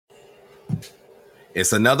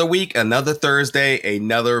It's another week, another Thursday,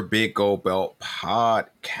 another Big Gold Belt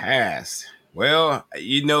podcast. Well,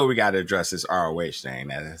 you know we got to address this ROH thing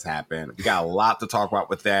that has happened. We got a lot to talk about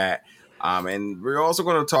with that. And we're also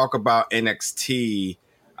going to talk about NXT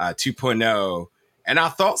 2.0 and our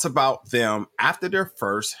thoughts about them after their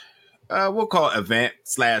first, we'll call it event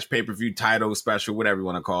 / pay-per-view title special, whatever you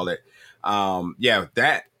want to call it.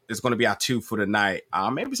 That is going to be our two for the night.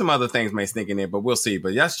 Maybe some other things may sneak in there, but we'll see.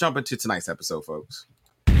 But let's jump into tonight's episode, folks.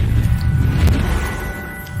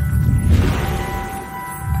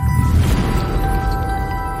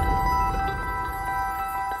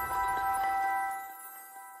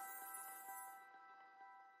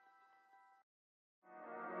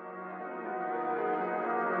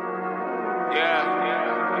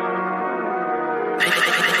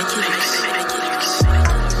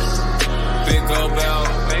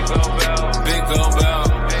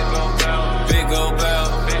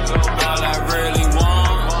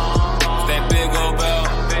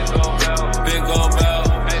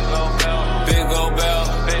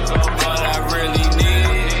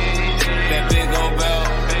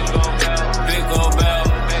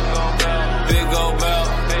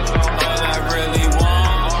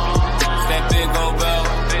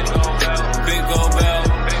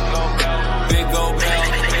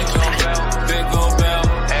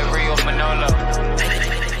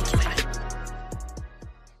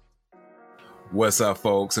 What's up,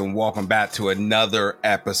 folks, and welcome back to another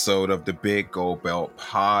episode of the Big Gold Belt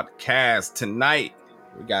podcast. Tonight,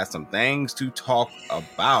 we got some things to talk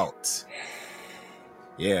about.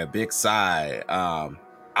 Yeah, big sigh. I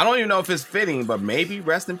don't even know if it's fitting, but maybe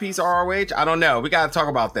rest in peace ROH. I don't know. We got to talk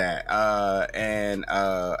about that.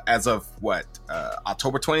 As of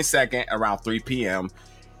October 22nd, around 3 p.m.,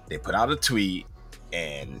 they put out a tweet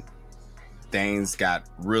and things got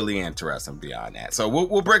really interesting beyond that. So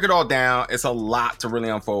we'll break it all down. It's a lot to really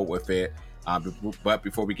unfold with it. But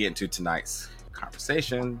before we get into tonight's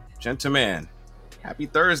conversation, gentlemen, happy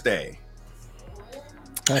Thursday.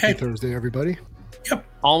 Happy Thursday, everybody. Yep.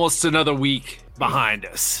 Almost another week behind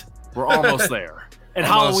us. We're almost there. And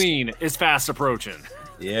Halloween is fast approaching.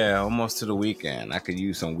 Yeah, almost to the weekend. I could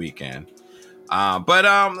use some weekend. But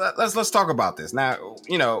let's talk about this. Now,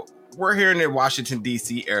 we're here in the Washington,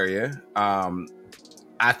 D.C. area.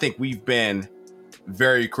 I think we've been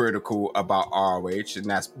very critical about ROH, and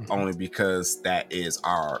that's only because that's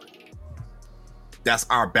our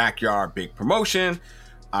backyard big promotion.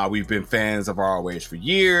 We've been fans of ROH for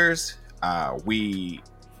years. I feel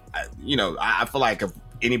like if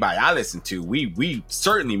anybody I listen to, we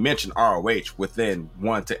certainly mention ROH within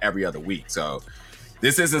one to every other week. So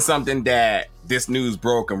this isn't something that this news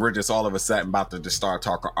broke and we're just all of a sudden about to just start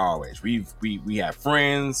talking ROH. We have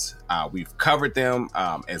friends. We've covered them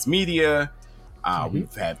as media.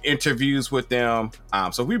 We've had interviews with them.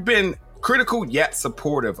 So we've been critical yet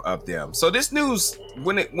supportive of them. So this news,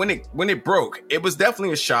 when it broke, it was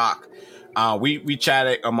definitely a shock. We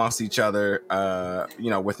chatted amongst each other,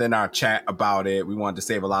 within our chat about it. We wanted to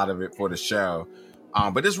save a lot of it for the show.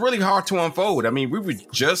 But it's really hard to unfold. I mean, we were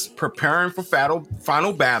just preparing for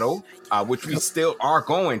Final Battle, which we still are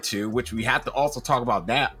going to, which we have to also talk about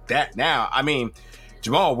that now. I mean,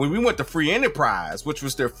 Jamal, when we went to Free Enterprise, which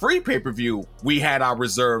was their free pay-per-view, we had our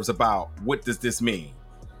reserves about what does this mean?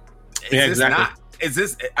 Exactly.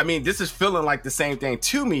 This is feeling like the same thing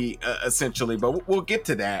to me, essentially, but we'll get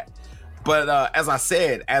to that. But as I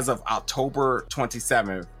said, as of October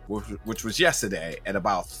 27th, which was yesterday, at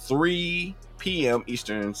about 3 p.m.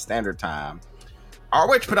 Eastern Standard Time,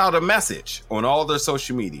 ROH put out a message on all their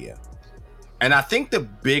social media. And I think the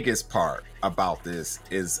biggest part about this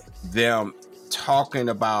is them talking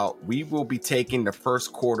about we will be taking the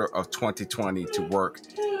first quarter of 2020 to work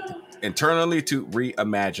internally to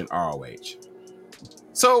reimagine ROH.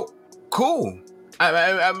 So, cool.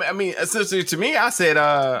 I mean, essentially to me, I said,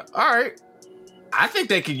 all right, I think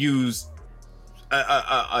they could use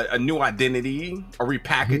a new identity, a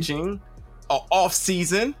repackaging, off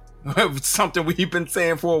season, something we've been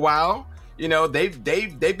saying for a while. They've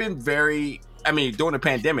been very. I mean, during the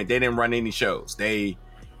pandemic, they didn't run any shows. They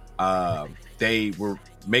were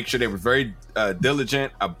make sure they were very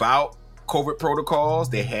diligent about COVID protocols.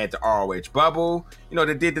 They had the ROH bubble.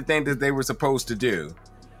 They did the thing that they were supposed to do.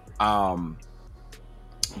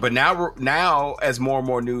 But now, as more and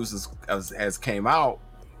more news has came out,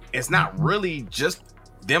 it's not really just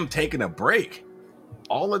them taking a break.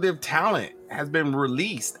 All of their talent has been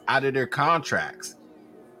released out of their contracts.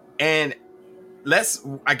 And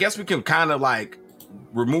I guess we can kind of like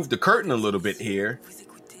remove the curtain a little bit here.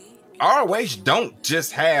 ROH don't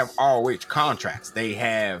just have ROH contracts. They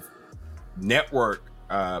have network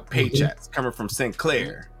paychecks coming from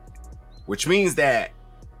Sinclair, which means that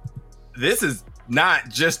this is not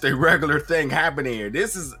just a regular thing happening here.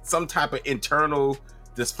 This is some type of internal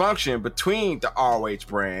dysfunction between the ROH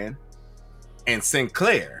brand and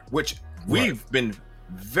Sinclair, which we've been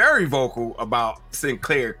very vocal about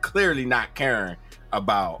Sinclair clearly not caring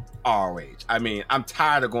about ROH. I mean, I'm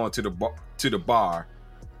tired of going to the bar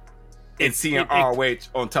and seeing ROH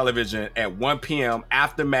on television at 1 p.m.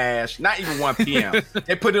 after MASH. Not even 1 p.m.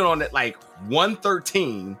 They put it on at like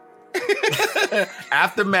 1:13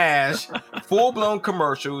 after MASH, full-blown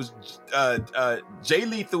commercials. Jay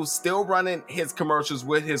Lethal's still running his commercials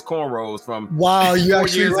with his cornrows from you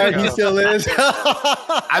actually right ago. He still is.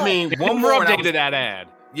 I mean, one more updated that ad.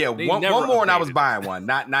 Yeah, one more and I was buying one.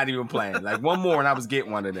 Not even playing. Like one more and I was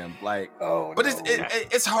getting one of them. Like, but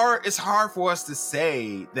it's hard. It's hard for us to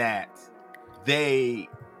say that they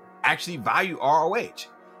actually value ROH.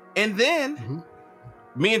 And then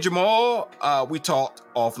me and Jamal, we talked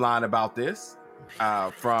offline about this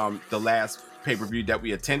from the last pay-per-view that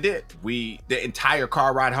we attended. The entire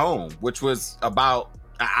car ride home, which was about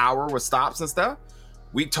an hour with stops and stuff.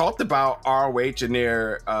 We talked about ROH and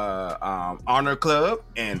their Honor Club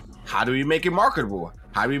and how do we make it marketable?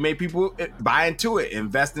 How do we make people buy into it,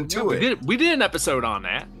 invest into it? We did an episode on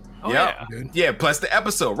that. Yeah, plus the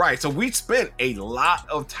episode, right? So we spent a lot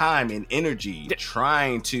of time and energy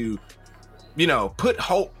trying to, put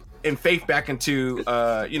hope and faith back into,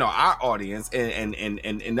 our audience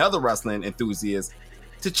and other wrestling enthusiasts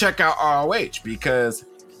to check out ROH because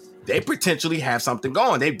they potentially have something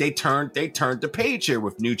going. They turned the page here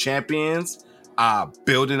with new champions,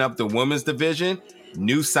 building up the women's division,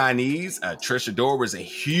 new signees. Trish Adora was a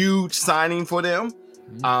huge signing for them.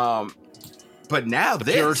 But now the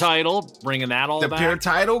Pure title, bringing that all back. The Pure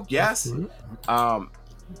title, yes.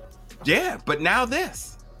 But now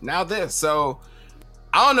this. So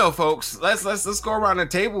I don't know, folks. Let's go around the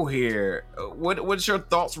table here. What's your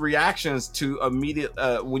thoughts, reactions to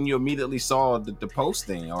when you immediately saw the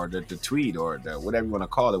posting or the tweet or whatever you want to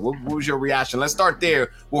call it? What was your reaction? Let's start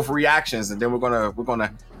there with reactions, and then we're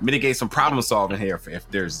gonna mitigate some problem solving here if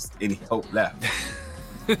there's any hope left.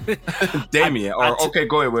 Damien, okay,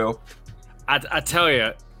 go ahead, Will. I tell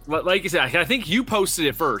you, like you said, I think you posted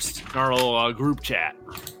it first in our little group chat.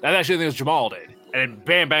 That actually, I think it was Jamal did. And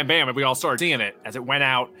bam, bam, bam, and we all started seeing it as it went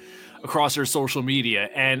out across their social media.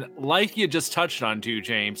 And like you just touched on too,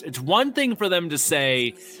 James, it's one thing for them to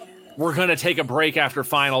say, we're going to take a break after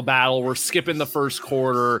Final Battle. We're skipping the first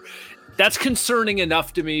quarter. That's concerning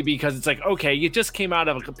enough to me because it's like, okay, you just came out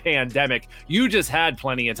of a pandemic. You just had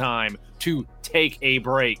plenty of time to take a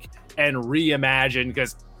break and reimagine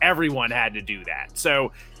because everyone had to do that.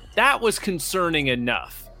 So that was concerning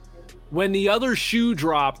enough. When the other shoe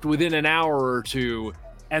dropped within an hour or two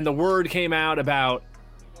and the word came out about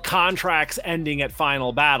contracts ending at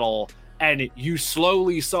Final Battle, and you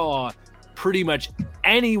slowly saw pretty much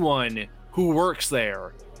anyone who works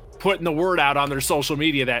there putting the word out on their social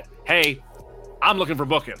media that, hey, I'm looking for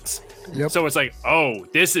bookings. Yep. So it's like, oh,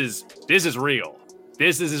 this is real.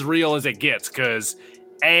 This is as real as it gets because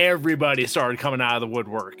everybody started coming out of the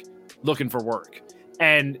woodwork looking for work.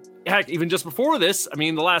 And heck, even just before this, I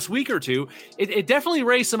mean, the last week or two, it definitely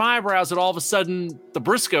raised some eyebrows that all of a sudden the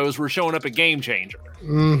Briscoes were showing up at Game Changer.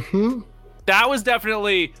 Mm-hmm. That was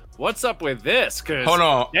definitely, what's up with this? Because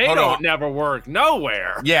they don't never work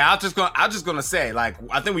nowhere. Yeah, I'm just gonna say, like,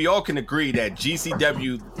 I think we all can agree that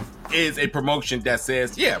GCW is a promotion that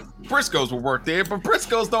says, yeah, Briscoes will work there, but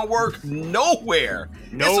Briscoes don't work nowhere.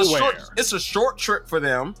 It's a short trip for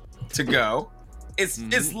them to go.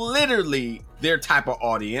 It's literally their type of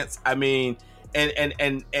audience. I mean, and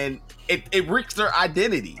it reached their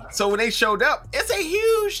identity. So when they showed up, it's a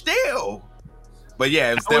huge deal. But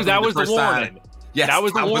yeah, that was the warning. Yes, that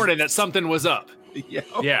was the warning that something was up.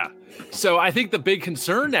 Yeah. So I think the big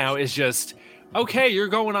concern now is just, okay, you're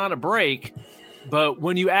going on a break, but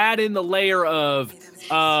when you add in the layer of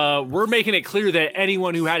we're making it clear that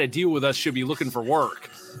anyone who had to deal with us should be looking for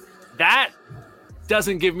work, that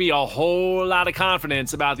doesn't give me a whole lot of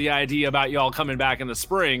confidence about the idea about y'all coming back in the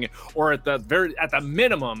spring, or at the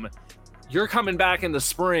minimum, you're coming back in the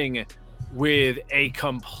spring with a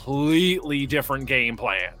completely different game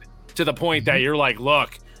plan to the point that you're like,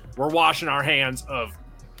 look, we're washing our hands of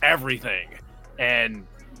everything and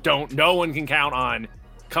no one can count on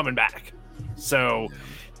coming back. So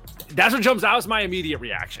that's what jumps out as my immediate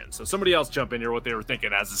reaction. So somebody else jump in here what they were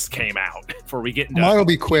thinking as this came out before we get into mine will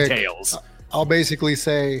be quick. Details. I'll basically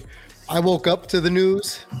say I woke up to the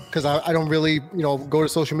news because I don't really, go to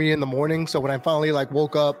social media in the morning. So when I finally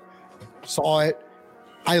woke up, saw it,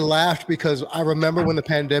 I laughed because I remember when the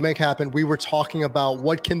pandemic happened, we were talking about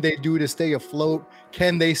what can they do to stay afloat?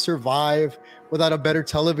 Can they survive without a better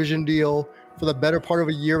television deal? For the better part of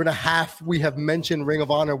a year and a half, we have mentioned Ring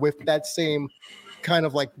of Honor with that same kind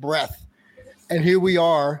of like breath. And here we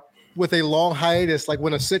are with a long hiatus, like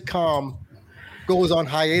when a sitcom goes on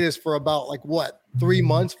hiatus for about like what, 3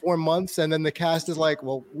 months, 4 months, and then the cast is like,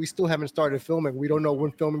 well, we still haven't started filming. We don't know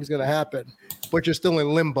when filming is going to happen, but you're still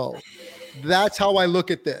in limbo. That's how I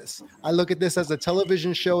look at this. I look at this as a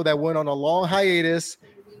television show that went on a long hiatus.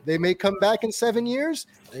 They may come back in 7 years.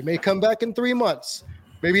 They may come back in 3 months.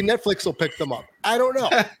 Maybe Netflix will pick them up. I don't know.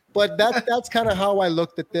 But that's kind of how I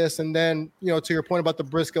looked at this. And then, to your point about the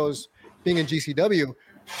Briscoes being in GCW,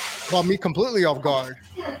 caught me completely off guard.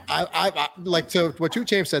 I like to what 2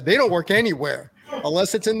 Chainz said, they don't work anywhere.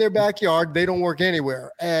 Unless it's in their backyard, they don't work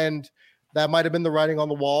anywhere. And that might have been the writing on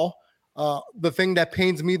the wall. The thing that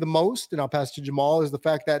pains me the most, and I'll pass to Jamal, is the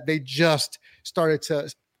fact that they just started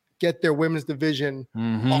to get their women's division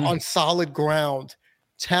on solid ground,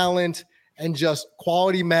 talent, and just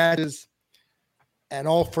quality matches, and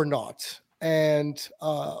all for naught. And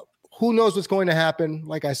who knows what's going to happen?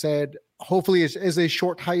 Like I said, hopefully it's a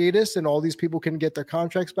short hiatus and all these people can get their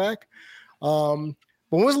contracts back.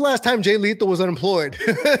 But when was the last time Jay Lethal was unemployed?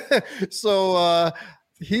 So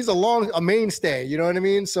he's a mainstay, you know what I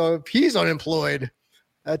mean? So if he's unemployed,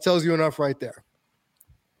 that tells you enough right there.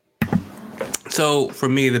 So for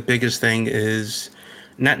me, the biggest thing is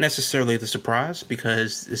not necessarily the surprise,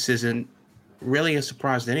 because this isn't really a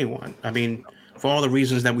surprise to anyone. I mean, for all the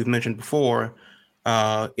reasons that we've mentioned before,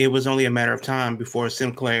 it was only a matter of time before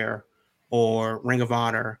Sinclair or Ring of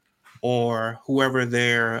Honor or whoever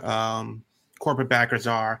their corporate backers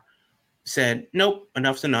are said, nope,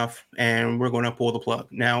 enough's enough, and we're going to pull the plug.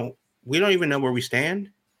 Now, we don't even know where we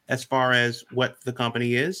stand as far as what the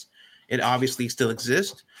company is. It obviously still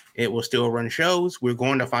exists. It will still run shows. We're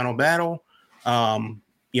going to Final Battle, buying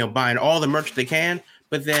all the merch they can.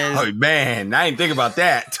 But then, oh man, I didn't think about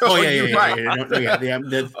that.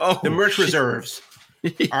 The merch reserves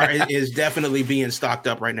is definitely being stocked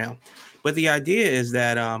up right now. But the idea is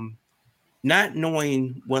that not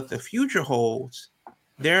knowing what the future holds,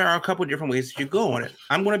 there are a couple of different ways that you go on it.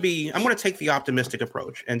 I'm going to take the optimistic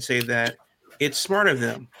approach and say that it's smart of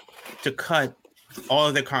them to cut all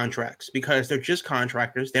of their contracts, because they're just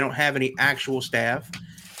contractors. They don't have any actual staff.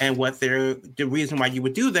 And the reason why you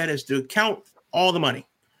would do that is to count all the money.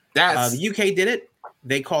 The UK did it.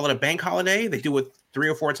 They call it a bank holiday. They do it 3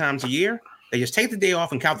 or 4 times a year. They just take the day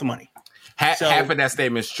off and count the money. Half of that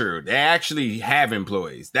statement is true. They actually have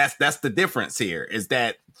employees. That's the difference here, is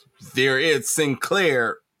that there is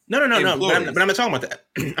Sinclair. No. But I'm not talking about that.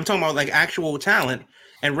 I'm talking about like actual talent.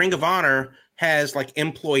 And Ring of Honor has like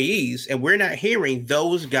employees, and we're not hearing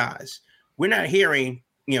those guys. We're not hearing,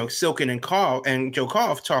 Silken and Joe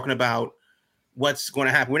Koff talking about what's going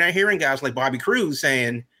to happen. We're not hearing guys like Bobby Cruz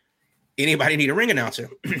saying anybody need a ring announcer.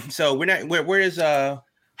 So we're not. Where is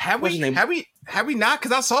have we not?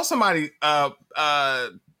 Because I saw somebody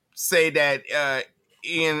say that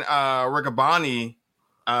Ian Riccaboni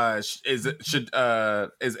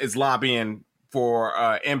is lobbying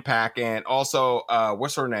for Impact, and also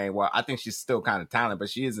what's her name? Well, I think she's still kind of talented, but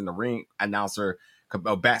she is in the ring announcer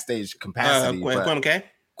backstage capacity. Quinn McKay.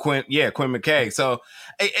 Quinn McKay. So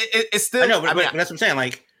it's still. I know, but that's what I'm saying.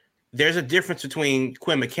 Like, there's a difference between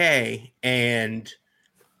Quinn McKay and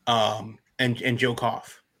Joe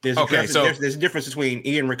Koff. There's a difference between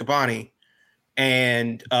Ian Riccaboni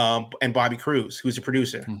and Bobby Cruz, who's a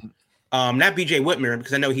producer. Mm-hmm. Not BJ Whitmer,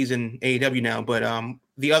 because I know he's in AEW now, but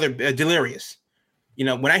the other Delirious.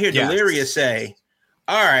 When I hear Delirious say,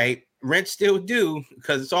 "All right, rent's still due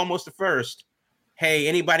because it's almost the first. Hey,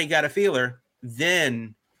 anybody got a feeler?"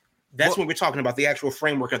 Then that's when we're talking about the actual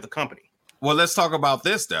framework of the company. Well, let's talk about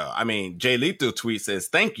this though. I mean, Jay Lethal tweet says,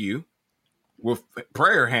 "Thank you," with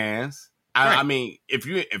prayer hands. Right. I mean, if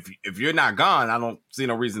you're not gone, I don't see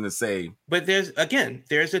no reason to say. But there's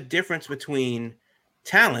a difference between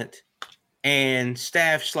talent and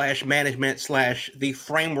staff / management / the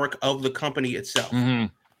framework of the company itself. Mm-hmm.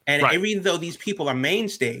 And even though these people are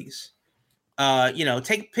mainstays,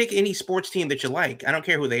 pick any sports team that you like. I don't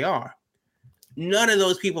care who they are. None of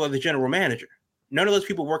those people are the general manager. None of those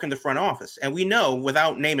people work in the front office. And we know,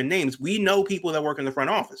 without naming names, we know people that work in the front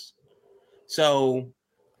office. So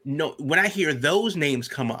when I hear those names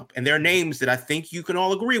come up, and they're names that I think you can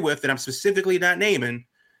all agree with, that I'm specifically not naming,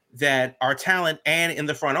 that are talent and in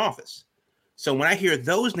the front office. So when I hear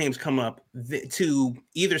those names come up to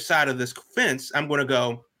either side of this fence, I'm going to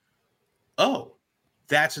go, oh,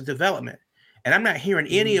 that's a development. And I'm not hearing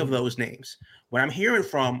any of those names. What I'm hearing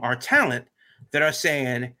from are talent that are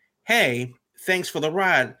saying, hey, thanks for the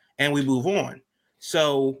ride, and we move on.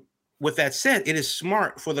 So with that said, it is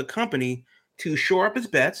smart for the company to shore up its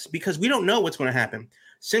bets because we don't know what's going to happen.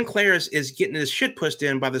 Sinclair's is getting this shit pushed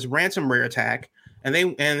in by this ransomware attack, and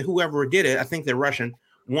whoever did it, I think they're Russian,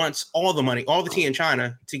 wants all the money, all the tea in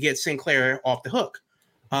China to get Sinclair off the hook.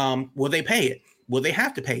 Will they pay it? Will they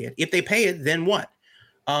have to pay it? If they pay it, then what?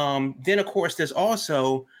 Then, of course, there's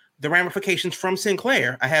also the ramifications from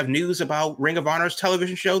Sinclair. I have news about Ring of Honor's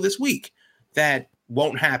television show this week that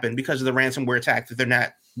won't happen because of the ransomware attack that they're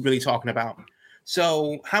not really talking about.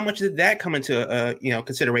 So how much did that come into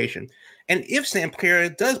consideration? And if Sinclair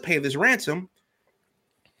does pay this ransom,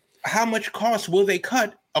 how much cost will they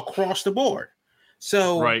cut across the board?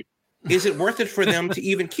 So is it worth it for them to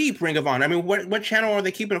even keep Ring of Honor? I mean, what channel are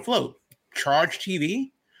they keeping afloat? Charge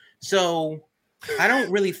TV? So I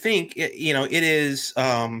don't really think it is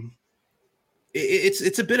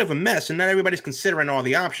it's a bit of a mess, and not everybody's considering all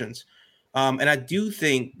the options. And I do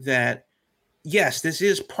think that yes, this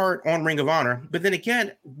is part on Ring of Honor, but then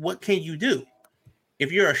again, what can you do?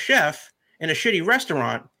 If you're a chef in a shitty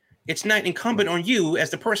restaurant, it's not incumbent on you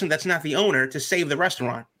as the person that's not the owner to save the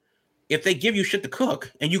restaurant. If they give you shit to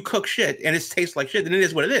cook and you cook shit and it tastes like shit, then it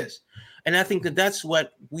is what it is. And I think that that's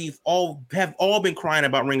what we've all been crying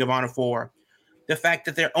about Ring of Honor for. The fact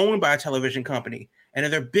that they're owned by a television company and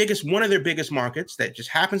one of their biggest markets that just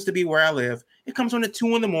happens to be where I live, it comes on at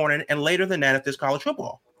 2 a.m. and later than that if there's college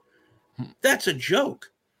football. That's a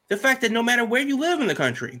joke. The fact that no matter where you live in the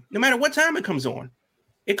country, no matter what time it comes on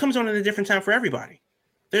at a different time for everybody.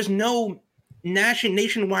 There's no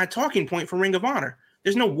nationwide talking point for Ring of Honor.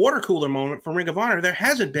 There's no water cooler moment for Ring of Honor. There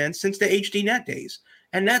hasn't been since the HD Net days.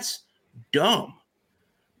 And that's dumb.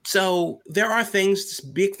 So there are things,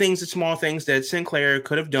 big things and small things that Sinclair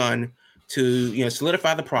could have done to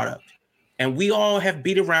solidify the product. And we all have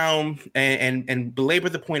beat around and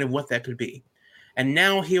belabored the point of what that could be. And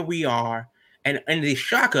now here we are. And the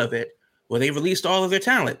shock of it, well, they released all of their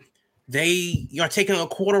talent. They are taking a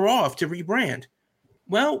quarter off to rebrand.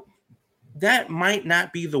 Well, that might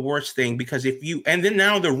not be the worst thing because and then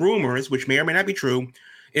now the rumors, which may or may not be true,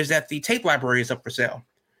 is that the tape library is up for sale.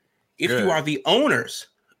 If you are the owners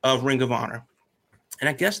of Ring of Honor, and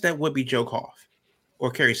I guess that would be Joe Koff or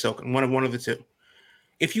Kerry Silken, one of the two.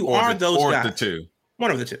 If you are those guys,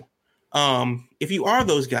 one of the two. If you are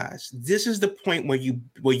those guys, this is the point where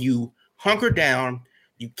you hunker down,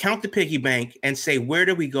 you count the piggy bank, and say, where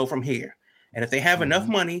do we go from here? And if they have enough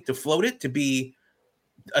money to float it to be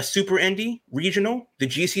a super indie regional, the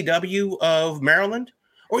GCW of Maryland,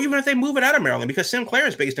 or even if they move it out of Maryland, because Sinclair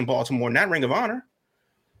is based in Baltimore, not Ring of Honor.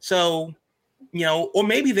 So, or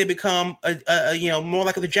maybe they become a more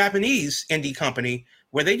like the Japanese indie company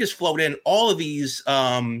where they just float in all of these.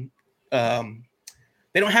 They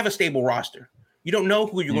don't have a stable roster. You don't know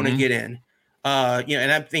who you're going to get in.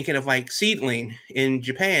 And I'm thinking of like Seedling in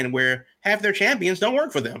Japan, where half their champions don't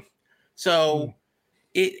work for them. So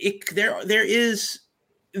there is.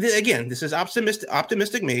 Again, this is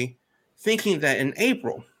optimistic me thinking that in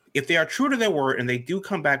April, if they are true to their word and they do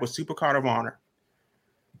come back with Super Card of Honor,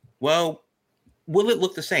 well, will it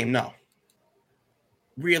look the same? No.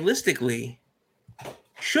 Realistically,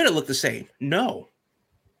 should it look the same? No.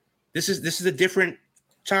 This is a different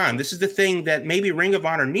time. This is the thing that maybe Ring of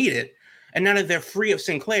Honor needed. And now that they're free of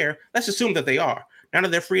Sinclair, let's assume that they are. Now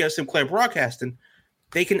that they're free of Sinclair Broadcasting,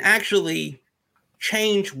 they can actually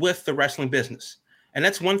change with the wrestling business. And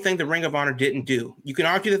that's one thing the Ring of Honor didn't do. You can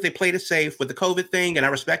argue that they played it safe with the COVID thing, and I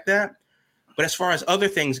respect that. But as far as other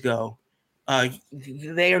things go,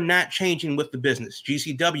 they are not changing with the business.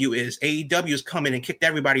 GCW is. AEW has come in and kicked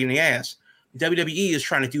everybody in the ass. WWE is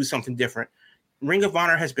trying to do something different. Ring of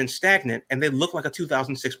Honor has been stagnant, and they look like a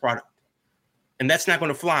 2006 product. And that's not going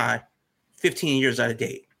to fly 15 years out of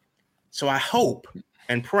date. So I hope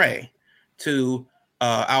and pray to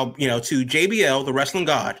JBL, the wrestling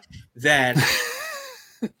god, that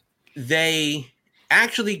they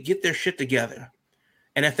actually get their shit together.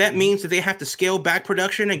 And if that means that they have to scale back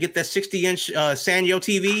production and get that 60-inch Sanyo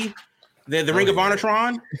TV, the Ring of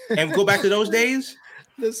Honor-tron, and go back to those days,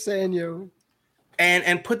 the Sanyo,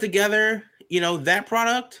 and put together, that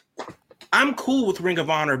product, I'm cool with Ring of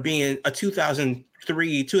Honor being a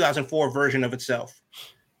 2003, 2004 version of itself,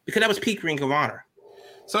 because that was peak Ring of Honor,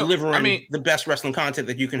 delivering the best wrestling content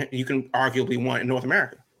that you can arguably want in North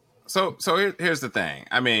America. So here's the thing.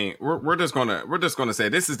 I mean, we're just gonna say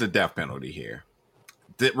this is the death penalty here.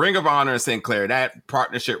 The Ring of Honor and Sinclair, that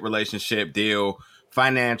partnership, relationship, deal,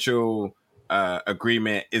 financial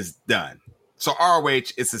agreement is done. So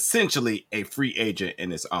ROH is essentially a free agent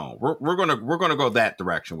in its own. We're gonna go that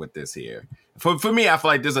direction with this here. For me, I feel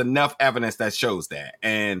like there's enough evidence that shows that,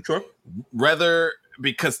 and whether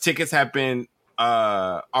because tickets have been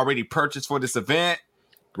already purchased for this event,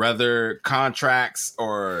 whether contracts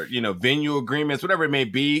or venue agreements, whatever it may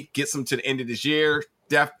be, gets them to the end of this year.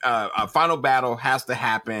 A final battle has to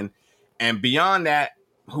happen, and beyond that,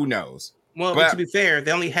 who knows? Well, but to be fair,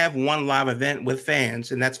 they only have one live event with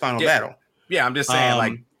fans, and that's Final Battle. Yeah, I'm just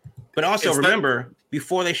saying, but also remember,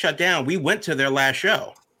 before they shut down, we went to their last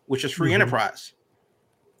show, which is Free Enterprise.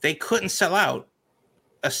 They couldn't sell out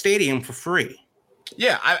a stadium for free.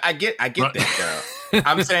 Yeah, I get that.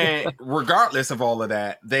 I'm saying, regardless of all of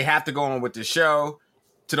that, they have to go on with the show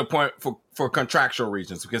to the point for contractual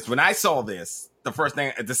reasons. Because when I saw this,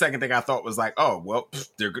 the second thing I thought was like, oh, well,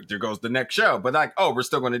 there goes the next show. But like, oh, we're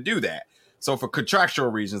still going to do that. So for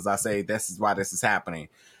contractual reasons, I say this is why this is happening.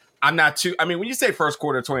 I'm not too. I mean, when you say first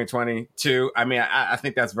quarter 2022, I mean, I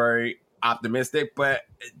think that's very optimistic. But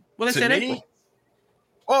they said April.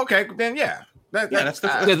 Oh, okay, then yeah. That's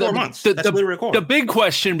 4 months. That's the big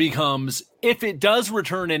question becomes, if it does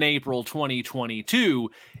return in April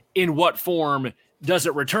 2022, in what form does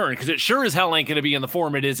it return? Because it sure as hell ain't going to be in the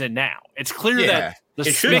form it is in now. It's clear that the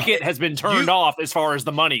spigot has been turned off as far as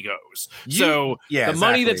the money goes. The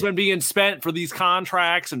money that's been being spent for these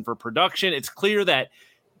contracts and for production, it's clear that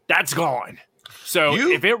that's gone. So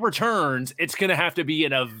if it returns, it's going to have to be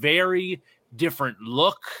in a very different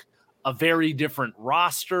look, a very different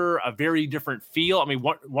roster, a very different feel. I mean,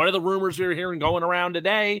 one of the rumors we were hearing going around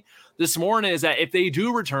this morning is that if they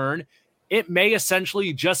do return, it may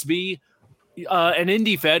essentially just be an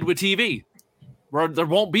indie fed with TV, where there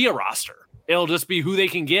won't be a roster. It'll just be who they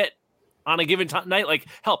can get on a given night. Like,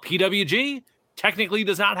 hell, PWG technically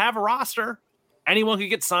does not have a roster. Anyone could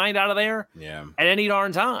get signed out of there at any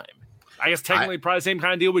darn time. I guess technically probably the same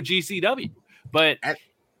kind of deal with GCW. But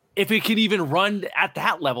if it can even run at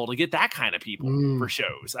that level to get that kind of people for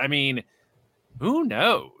shows, I mean, who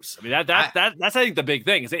knows? I mean, that's I think the big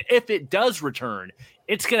thing is that if it does return,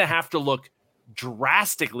 it's going to have to look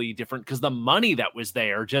drastically different because the money that was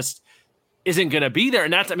there just isn't going to be there.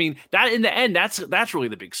 And that in the end, that's really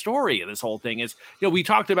the big story of this whole thing is, we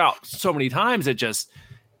talked about so many times that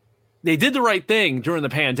they did the right thing during the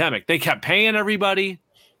pandemic. They kept paying everybody.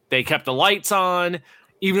 They kept the lights on.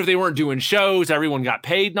 Even if they weren't doing shows, everyone got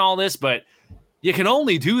paid and all this, but you can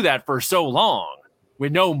only do that for so long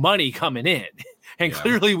with no money coming in. And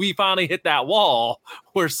clearly we finally hit that wall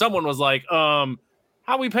where someone was like, how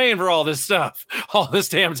are we paying for all this stuff all this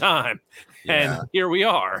damn time? Yeah. And here we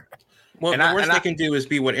are. Well, the worst they can do is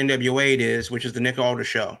be what NWA is, which is the Nick Aldis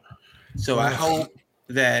show. So I hope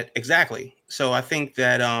that exactly. So I think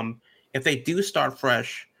that if they do start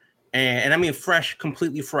fresh, and I mean fresh,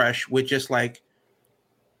 completely fresh, with just like,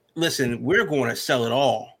 listen, we're going to sell it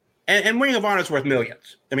all. And Ring of Honor is worth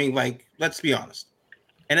millions. I mean, like, let's be honest.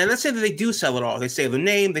 And then let's say that they do sell it all. They sell the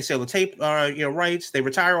name, they sell the tape, rights, they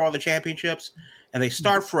retire all the championships, and they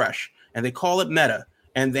start fresh, and they call it Meta,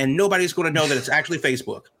 and then nobody's going to know that it's actually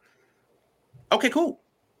Facebook. Okay, cool.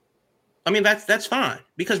 I mean, that's fine,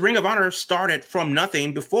 because Ring of Honor started from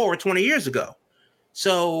nothing before 20 years ago.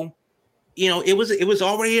 So, it was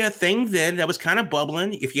already a thing then that was kind of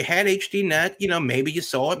bubbling. If you had HDNet, maybe you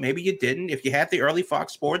saw it, maybe you didn't. If you had the early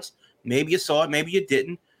Fox Sports, maybe you saw it, maybe you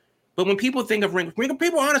didn't. But when people think of Ring,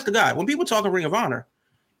 people, honest to God, when people talk of Ring of Honor,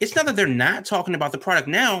 it's not that they're not talking about the product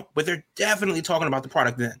now, but they're definitely talking about the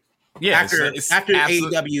product then. Yeah, after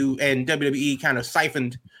AEW and WWE kind of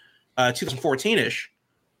siphoned 2014-ish,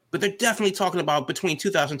 but they're definitely talking about between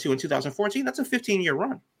 2002 and 2014. That's a 15-year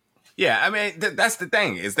run. Yeah, I mean, that's the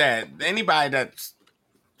thing, is that anybody that's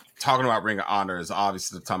talking about Ring of Honor is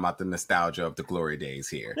obviously talking about the nostalgia of the glory days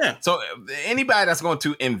here. Yeah. So anybody that's going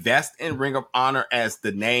to invest in Ring of Honor as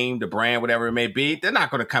the name, the brand, whatever it may be, they're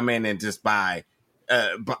not going to come in and just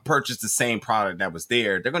purchase the same product that was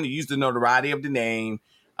there. They're going to use the notoriety of the name.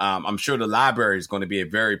 I'm sure the library is going to be a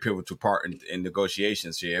very pivotal part in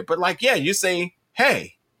negotiations here. But like, yeah, you say,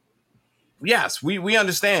 hey, yes, we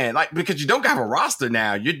understand, like, because you don't have a roster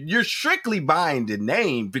now. You're strictly buying the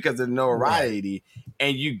name because of the notoriety,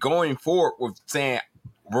 and you going forward with saying,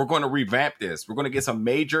 we're going to revamp this. We're going to get some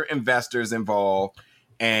major investors involved,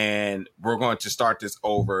 and we're going to start this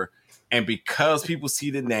over. And because people see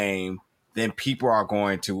the name, then people are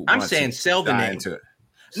going to. I'm saying sell the name. Into it.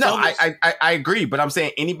 No, I agree, but I'm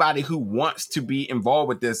saying anybody who wants to be involved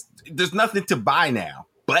with this, there's nothing to buy now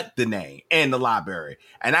but the name and the library.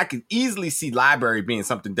 And I can easily see library being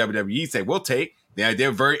something WWE say, we'll take.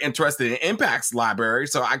 They're very interested in Impact's library.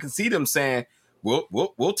 So I can see them saying,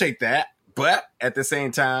 we'll take that. But at the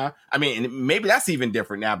same time, I mean, and maybe that's even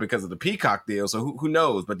different now because of the Peacock deal. So who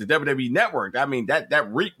knows? But the WWE Network, I mean, that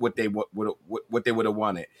reaped what they would have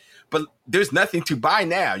wanted. But there's nothing to buy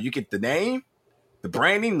now. You get the name, the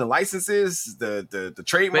branding, the licenses, the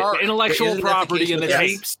trademark, the intellectual property, and the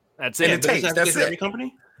tapes. That's it. And the tapes. That's it. Every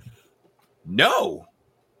company? No.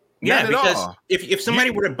 Yeah, because if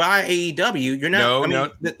somebody were to buy AEW, you're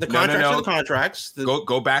not. The contracts are the contracts.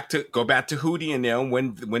 Go back to Hootie and them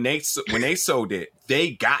when they sold it.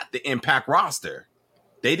 They got the Impact roster.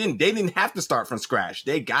 They didn't have to start from scratch.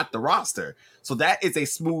 They got the roster. So that is a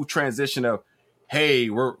smooth transition of,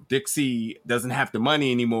 hey, Dixie doesn't have the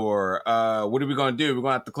money anymore. What are we gonna do? We're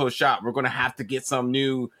gonna have to close shop. We're gonna have to get some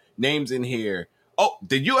new names in here. Oh,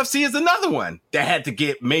 the UFC is another one that had to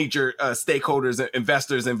get major stakeholders and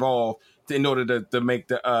investors involved in order to make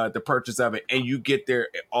the purchase of it, and you get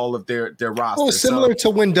all of their roster. Well, similar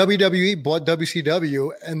to when WWE bought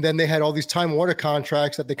WCW, and then they had all these Time Warner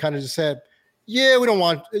contracts that they kind of just said, "Yeah, we don't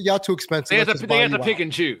want y'all too expensive." They have to pick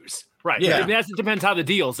and choose, right? Yeah, that depends how the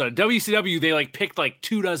deal's done. WCW, they picked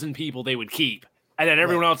 24 people they would keep. And then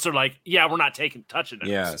everyone else are like, yeah, we're not touching it.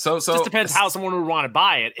 Yeah. So it just depends how someone would want to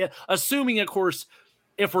buy it. Assuming, of course,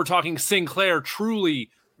 if we're talking Sinclair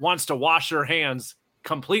truly wants to wash their hands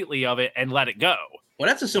completely of it and let it go. Well,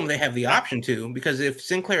 that's assuming they have the option to, because if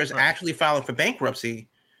Sinclair is actually filing for bankruptcy,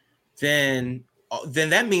 then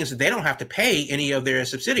that means that they don't have to pay any of their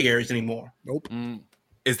subsidiaries anymore. Nope.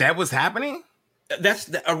 Is that what's happening?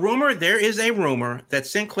 That's a rumor. There is a rumor that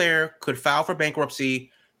Sinclair could file for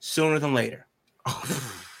bankruptcy sooner than later.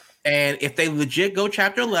 And if they legit go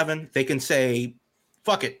Chapter 11, they can say,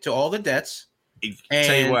 fuck it to all the debts.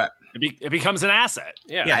 Tell you what. It becomes an asset.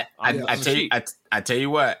 Yeah. I tell you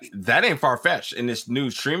what, that ain't far-fetched in this new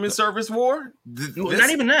streaming service war. Not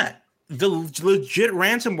even that. The legit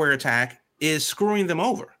ransomware attack is screwing them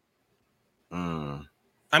over.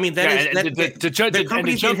 I mean, to jump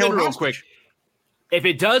in real quick, if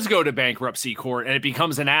it does go to bankruptcy court and it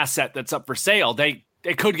becomes an asset that's up for sale,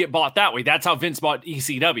 it could get bought that way. That's how Vince bought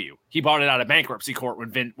ECW. He bought it out of bankruptcy court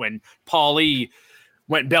when Paul Lee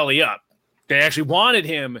went belly up. They actually wanted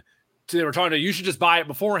him to, they were talking to, you should just buy it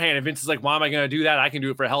beforehand. And Vince is like, why am I going to do that? I can do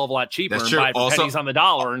it for a hell of a lot cheaper and buy it for pennies on the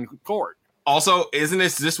dollar in court. Also, isn't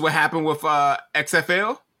this what happened with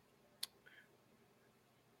XFL?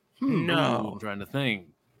 No. I'm trying to think.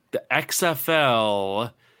 The XFL.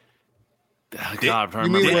 Oh, God, I'm trying to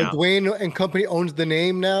remember. You mean when Dwayne and company owns the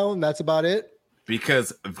name now and that's about it?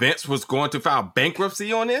 Because Vince was going to file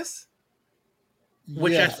bankruptcy on this?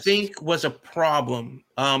 Which I think was a problem.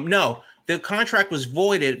 No, the contract was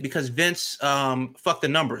voided because Vince fucked the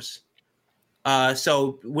numbers.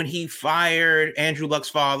 So when he fired Andrew Luck's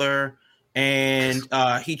father and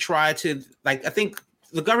he tried to, I think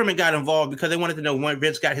the government got involved because they wanted to know where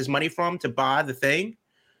Vince got his money from to buy the thing.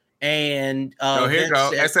 And here you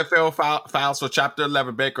go. XFL files for Chapter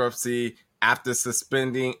 11 bankruptcy after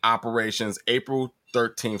suspending operations April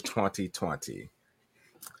 13th, 2020.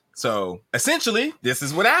 So essentially, this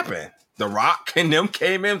is what happened. The Rock and them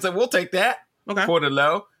came in and said, we'll take that for the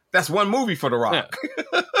low. That's one movie for The Rock.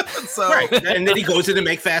 Yeah. So, right. And then he goes in to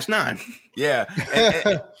make Fast 9. Yeah.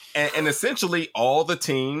 And essentially all the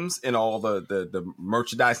teams and all the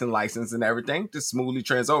merchandise and license and everything just smoothly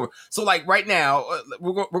trans over. So right now,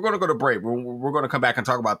 we're going to go to break. We're going to come back and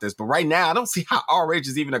talk about this. But right now, I don't see how RH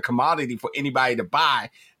is even a commodity for anybody to buy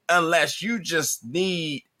unless you just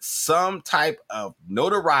need some type of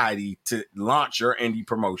notoriety to launch your indie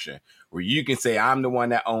promotion where you can say, I'm the one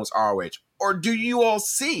that owns ROH. Or do you all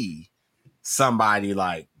see somebody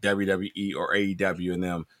like WWE or AEW and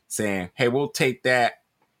them saying, hey, we'll take that,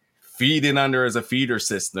 feed it under as a feeder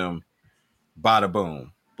system, bada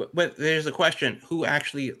boom. But there's a question, who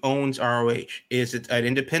actually owns ROH? Is it an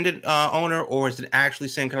independent owner or is it actually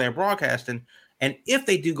Sinclair Broadcasting? And if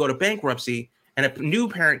they do go to bankruptcy and a new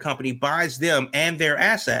parent company buys them and their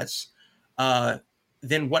assets,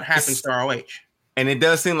 then what happens to ROH? And it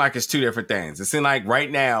does seem like it's two different things. It seems like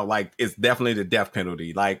right now, it's definitely the death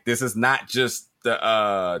penalty. This is not just the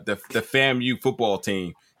FAMU football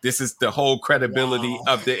team. This is the whole credibility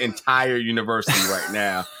of the entire university right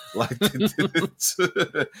now.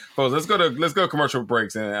 Folks, let's go to commercial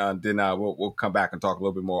breaks and then we'll come back and talk a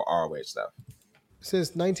little bit more ROH stuff.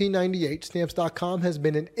 Since 1998, Stamps.com has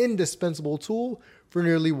been an indispensable tool for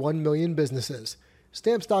nearly 1 million businesses.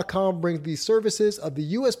 Stamps.com brings the services of the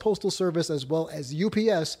U.S. Postal Service as well as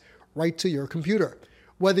UPS right to your computer.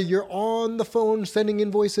 Whether you're on the phone sending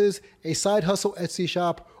invoices, a side hustle Etsy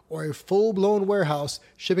shop, or a full-blown warehouse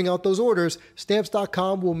shipping out those orders,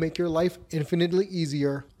 Stamps.com will make your life infinitely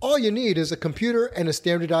easier. All you need is a computer and a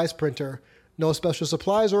standardized printer. No special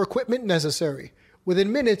supplies or equipment necessary.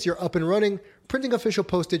 Within minutes, you're up and running, printing official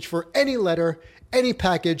postage for any letter, any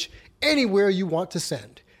package, anywhere you want to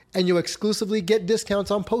send. And you'll exclusively get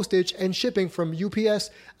discounts on postage and shipping from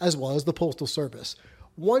UPS as well as the Postal Service.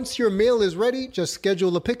 Once your mail is ready, just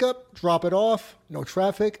schedule a pickup, drop it off, no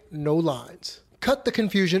traffic, no lines. Cut the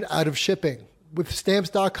confusion out of shipping. With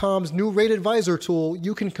Stamps.com's new Rate Advisor tool,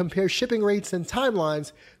 you can compare shipping rates and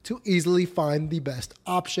timelines to easily find the best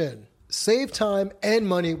option. Save time and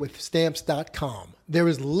money with Stamps.com. There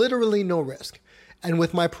is literally no risk. And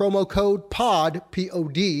with my promo code POD,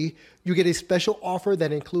 P-O-D, you get a special offer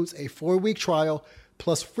that includes a 4-week trial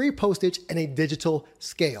plus free postage and a digital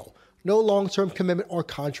scale. No long-term commitment or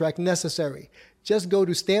contract necessary. Just go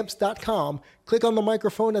to Stamps.com, click on the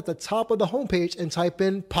microphone at the top of the homepage and type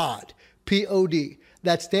in POD, P-O-D.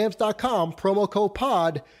 That's Stamps.com, promo code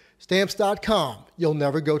POD, Stamps.com. You'll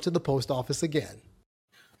never go to the post office again.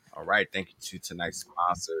 All right. Thank you to tonight's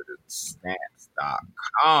sponsor, Stamps.com.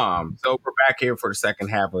 So we're back here for the second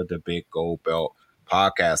half of the Big Gold Belt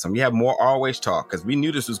podcast. And we have more always talk because we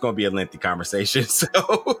knew this was going to be a lengthy conversation. So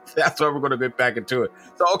that's why we're going to get back into it.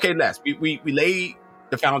 So, okay, Les, we laid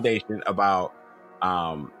the foundation about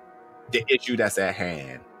the issue that's at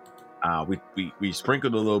hand. We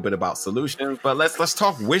sprinkled a little bit about solutions, but let's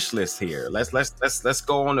talk wish list here. Let's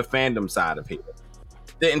go on the fandom side of here.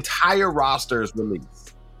 The entire roster is released.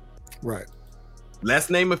 Right. Let's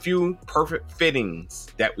name a few perfect fittings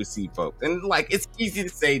that we see, folks. And like, it's easy to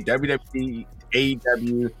say WWE,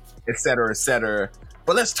 AEW, et cetera,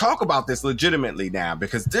 but let's talk about this legitimately now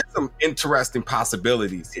because there's some interesting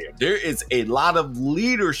possibilities here. There is a lot of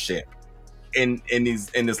leadership in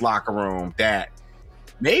this locker room that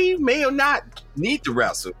may or not need to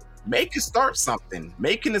wrestle. May can start something.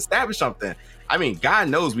 May can establish something. I mean, God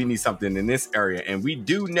knows we need something in this area, and we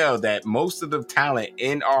do know that most of the talent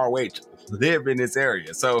in ROH live in this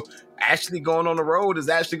area. So actually going on the road is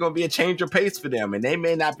actually going to be a change of pace for them, and they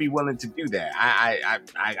may not be willing to do that.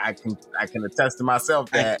 I can attest to myself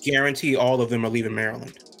that I guarantee all of them are leaving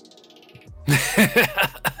Maryland.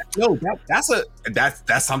 No,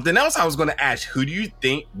 that's something else I was going to ask. Who do you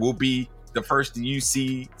think will be the first you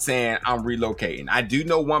see saying I'm relocating? I do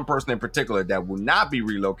know one person in particular that will not be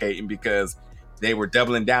relocating because they were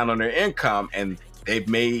doubling down on their income and they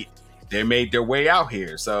made their way out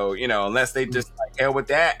here. So, you know, unless they just like hell with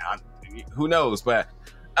that, who knows? But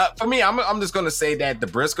for me, I'm just going to say that the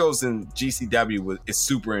Briscoes and GCW is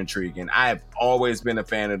super intriguing. I have always been a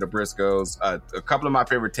fan of the Briscoes. A couple of my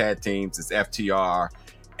favorite tag teams is FTR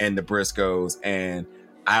and the Briscoes, and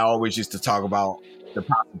I always used to talk about the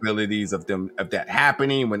possibilities of that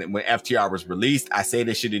happening when FTR was released. I say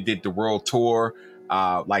they should have did the world tour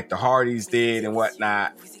like the Hardys did and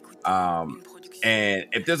whatnot. And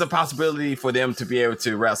if there's a possibility for them to be able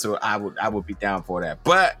to wrestle, I would be down for that.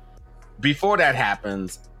 But before that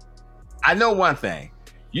happens, I know one thing.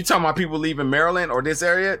 You talking about people leaving Maryland or this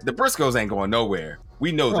area, the Briscoes ain't going nowhere.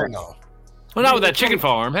 We know that. No. Well, not with that chicken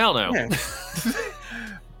farm. Hell no. Yeah.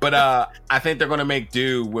 But I think they're going to make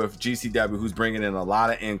do with GCW, who's bringing in a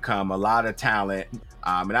lot of income, a lot of talent.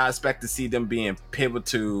 And I expect to see them being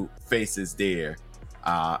pivotal faces there.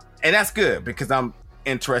 And that's good because I'm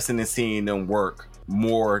interested in seeing them work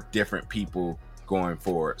more different people going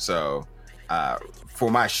forward. So for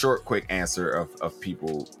my short, quick answer of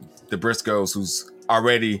people, the Briscoes, who's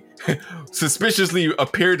already suspiciously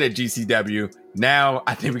appeared at GCW, now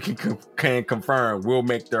I think we can confirm will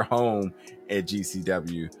make their home at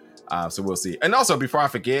GCW. So we'll see. And also, before I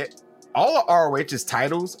forget, all of ROH's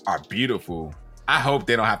titles are beautiful. I hope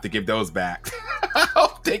they don't have to give those back. I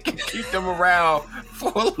hope they can keep them around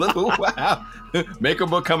for a little while. Make them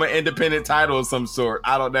become an independent title of some sort.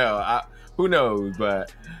 I don't know. Who knows?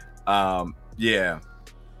 But yeah.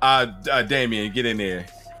 Damien, get in there.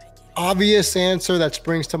 Obvious answer that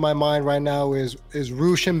springs to my mind right now is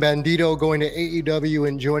Rush and Bandito going to AEW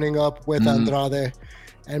and joining up with Andrade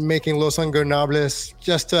and making Los Ingobernables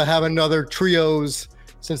just to have another trios,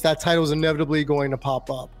 since that title is inevitably going to pop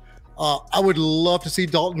up. I would love to see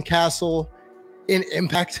Dalton Castle in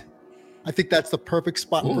Impact. I think that's the perfect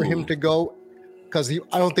spot for him to go because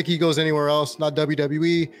I don't think he goes anywhere else, not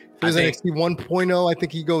WWE. If there's NXT 1.0, I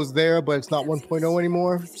think he goes there, but it's not 1.0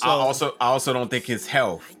 anymore. So. I also don't think his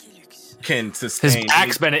health can sustain. His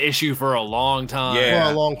back's been an issue for a long time. Yeah,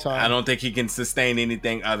 for a long time. I don't think he can sustain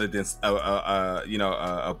anything other than a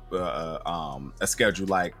schedule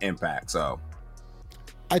like Impact. So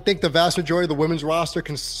I think the vast majority of the women's roster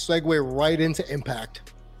can segue right into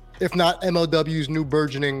Impact, if not MLW's new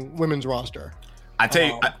burgeoning women's roster. I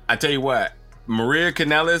tell you what, Maria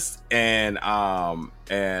Kanellis and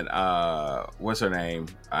what's her name?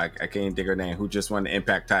 I can't think her name. Who just won the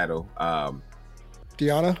Impact title?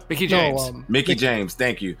 Deanna? Mickie James. Mickie James.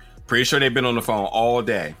 Thank you. Pretty sure they've been on the phone all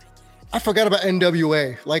day. I forgot about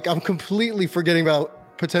NWA. Like, I'm completely forgetting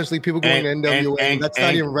about potentially people going to NWA. That's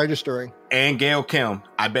not even registering. And Gail Kim.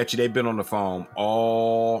 I bet you they've been on the phone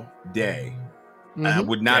all day. Mm-hmm. I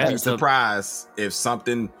would not be surprised if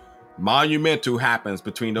something monumental happens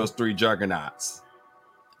between those three juggernauts.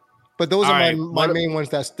 But those are my main ones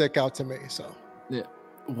that stick out to me. So, yeah.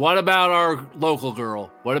 What about our local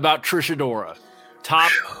girl? What about Trish Adora?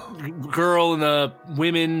 Top girl in the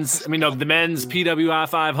the men's PWI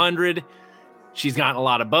 500. She's gotten a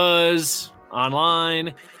lot of buzz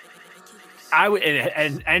online.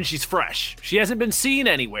 And she's fresh. She hasn't been seen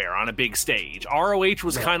anywhere on a big stage. ROH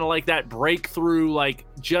was kind of like that breakthrough, like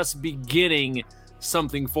just beginning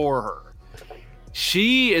something for her.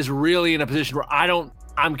 She is really in a position where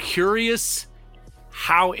I'm curious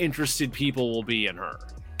how interested people will be in her,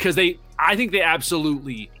 because I think they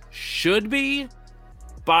absolutely should be,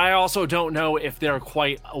 but I also don't know if they're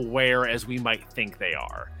quite aware as we might think they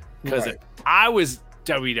are. Because if I was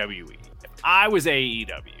WWE, if I was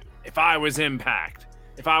AEW, if I was Impact,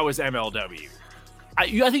 if I was MLW, I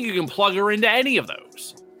think you can plug her into any of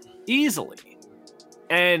those easily,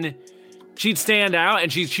 and she'd stand out.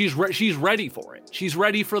 And she's ready for it. She's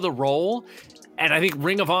ready for the role. And I think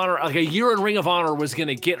Ring of Honor, like a year in Ring of Honor, was going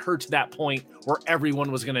to get her to that point where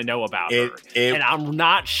everyone was going to know about her. And I'm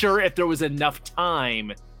not sure if there was enough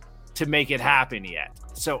time to make it happen yet.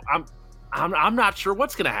 So I'm not sure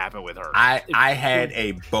what's going to happen with her. I had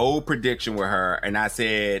a bold prediction with her, and I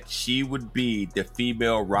said she would be the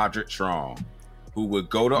female Roderick Strong, who would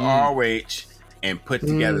go to ROH and put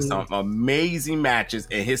together some amazing matches,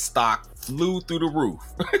 and his stock flew through the roof.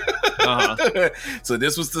 So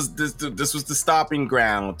this was the stopping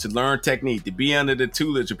ground to learn technique, to be under the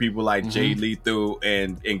tutelage of people like Jay Lethal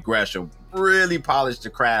and Gresham. Really polish the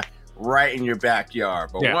craft right in your backyard.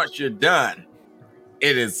 But once you're done,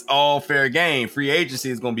 it is all fair game. Free agency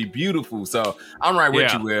is going to be beautiful. So I'm right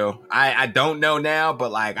with you, Will. I don't know now,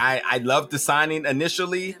 but like I loved the signing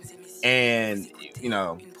initially, and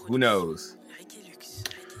who knows?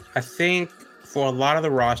 I think for a lot of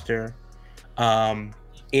the roster,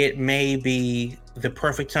 it may be the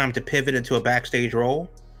perfect time to pivot into a backstage role.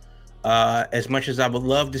 As much as I would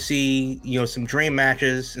love to see, some dream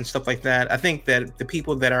matches and stuff like that, I think that the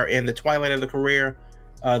people that are in the twilight of the career,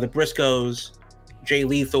 the Briscoes, Jay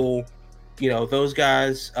Lethal, those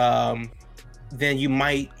guys, then you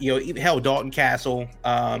might, hell, Dalton Castle.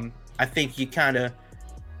 I think you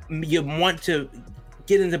want to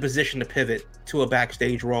get into position to pivot to a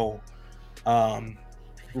backstage role.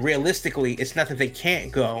 Realistically, it's not that they can't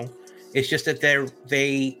go. It's just that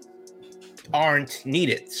they aren't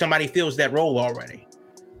needed. Somebody fills that role already.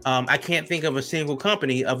 I can't think of a single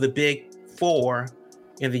company of the big four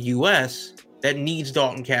in the U.S. that needs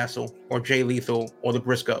Dalton Castle or Jay Lethal or the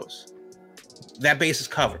Briscoes. That base is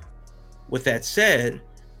covered. With that said,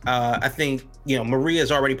 I think Maria's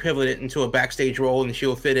already pivoted into a backstage role, and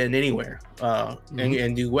she'll fit in anywhere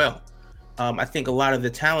and do well. I think a lot of the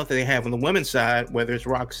talent that they have on the women's side, whether it's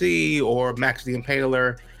Roxy or Max the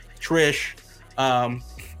Impaler, Trish,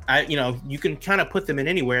 you can kind of put them in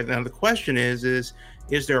anywhere. Now the question is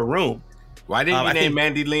there room? Why didn't you name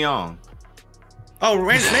Mandy Leon? Oh,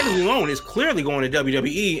 Mandy Leon is clearly going to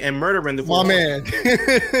WWE and murdering the. My man.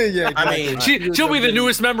 Yeah, I mean, she'll be the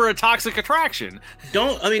newest member of Toxic Attraction.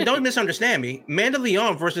 Don't misunderstand me. Mandy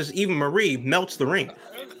Leon versus Eva Marie melts the ring.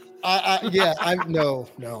 No.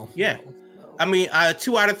 Yeah. I mean,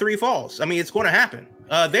 2 out of 3 falls. I mean, it's going to happen.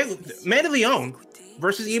 Mandy Leon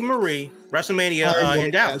versus Eva Marie, WrestleMania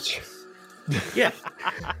in Dallas. Yeah.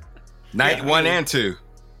 Night 1 and 2.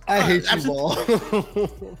 I hate you all.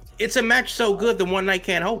 It's a match so good the one night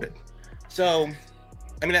can't hold it. So,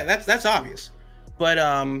 I mean, that's obvious. But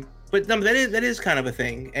that is kind of a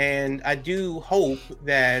thing, and I do hope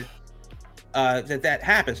that that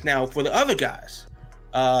happens. Now, for the other guys,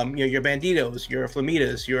 your Banditos, your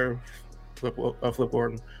Flamitas, your Flip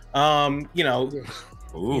Gordon,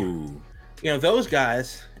 those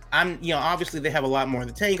guys. Obviously they have a lot more in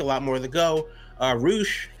the tank, a lot more to go.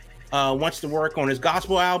 Roosh wants to work on his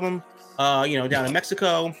gospel album, down in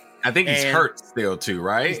Mexico. I think he's hurt still too,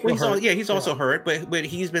 right? He's also hurt, but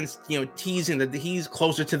he's been teasing that he's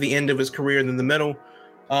closer to the end of his career than the middle.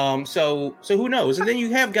 So who knows? And then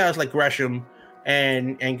you have guys like Gresham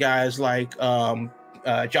and guys like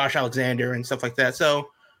Josh Alexander and stuff like that. So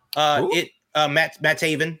Matt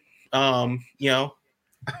Taven,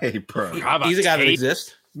 hey, bro, he's a guy that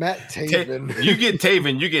exists. Matt Taven. You get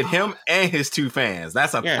Taven, you get him and his 2 fans.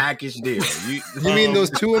 That's a package deal. You mean those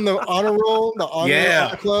 2 in the honor roll, the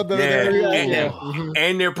honor club? That are there?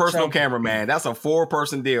 And their personal cameraman. That's a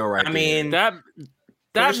 4-person deal, right? I mean, that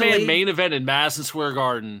man main event in Madison Square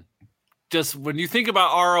Garden. Just when you think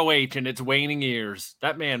about ROH and its waning years,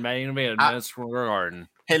 that man main event in Madison Square Garden.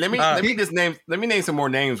 Hey, let me name some more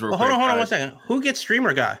names real quick. Hold on 1 second. Who gets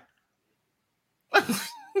streamer guy?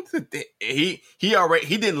 he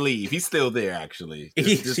didn't leave. He's still there. Actually,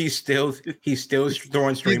 he's still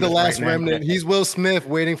throwing streamers. He's the last remnant. He's Will Smith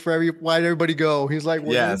waiting for why'd everybody go? He's like,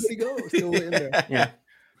 where'd everybody go? Still waiting there.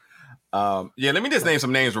 Let me just name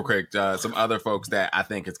some names real quick. Some other folks that I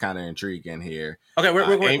think is kind of intriguing here. Okay,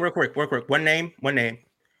 real quick. One name.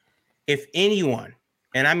 If anyone,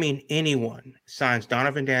 and I mean anyone, signs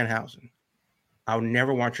Donovan Danhausen, I'll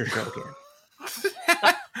never watch your show again.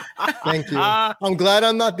 Thank you. I'm glad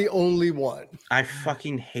I'm not the only one. I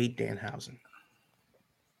fucking hate Danhausen.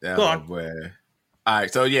 Go on. Boy. All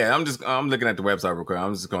right, so I'm looking at the website real quick.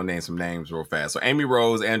 I'm just gonna name some names real fast. So Amy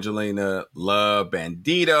Rose, Angelina Love,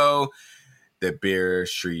 Bandito, the Beer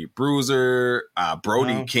Street Bruiser,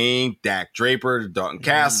 Brody King, Dak Draper, Dalton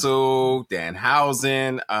Castle,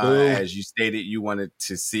 Danhausen. As you stated, you wanted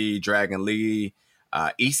to see Dragon Lee,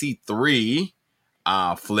 EC3,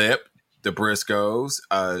 Flip, the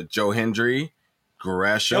Briscoes, Joe Hendry,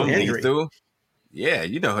 Gresham, Lethal. Yeah,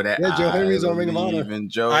 you know who that. Yeah, Joe Henry's on Ring of Honor.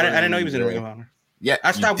 I didn't know he was in Ring of Honor. Yeah,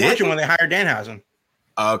 I stopped watching when they hired Danhausen.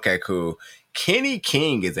 Okay, cool. Kenny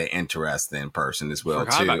King is an interesting person as well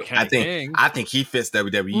too. I think he fits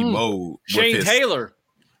WWE mode. Shane Taylor.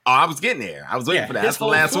 Oh, I was getting there. I was waiting for that. That's the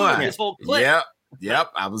last one.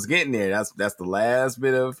 Yep. I was getting there. That's the last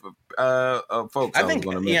bit of folks I was going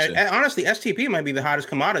to mention. Yeah, honestly, STP might be the hottest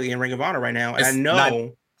commodity in Ring of Honor right now. And I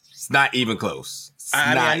know it's not even close.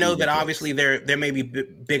 I know that obviously there may be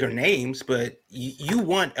bigger names, but you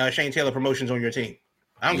want Shane Taylor Promotions on your team.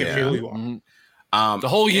 I don't give a shit who you are. The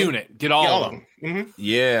whole unit, get all of them. Mm-hmm.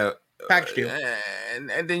 Yeah, package deal.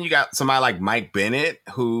 And then you got somebody like Mike Bennett,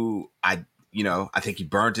 who I think he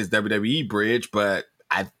burnt his WWE bridge, but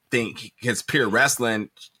I think his pure wrestling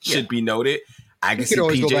should be noted. I can see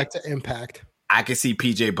always go back to Impact. I can see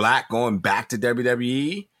PJ Black going back to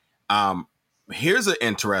WWE. Here's an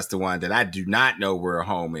interesting one that I do not know where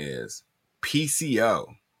home is.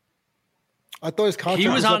 PCO. I thought his contract he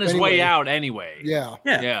was on his way out anyway.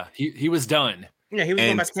 Yeah. He was done. Yeah, he was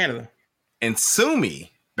going back to Canada. And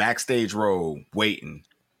Sumi backstage row waiting.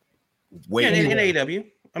 Yeah, in AEW.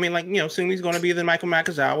 I mean, Sumi's going to be the Michael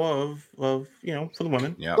Nakazawa of for the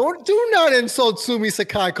women. Yeah. Do not insult Sumi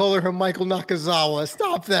Sakai, calling her Michael Nakazawa.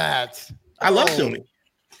 Stop that. I love Sumi.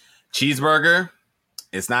 Cheeseburger.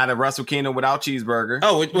 It's not a Wrestle Kingdom without Cheeseburger.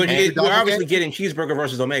 Oh, we're obviously getting Cheeseburger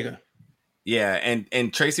versus Omega. Yeah,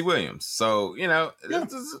 and Tracy Williams. So,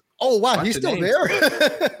 oh, wow, he's still there? Wait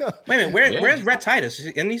a minute, where's Rhett Titus?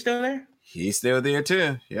 Isn't he still there? He's still there,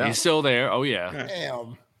 too. Yeah. He's still there. Oh, yeah.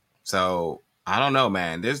 Damn. So, I don't know,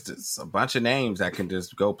 man. There's just a bunch of names that can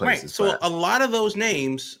just go places. Right, so a lot of those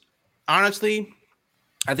names, honestly,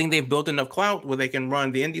 I think they've built enough clout where they can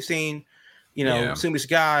run the indie scene. Sumi's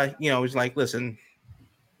guy, is like, listen,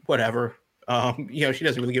 whatever. She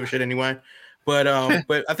doesn't really give a shit anyway. But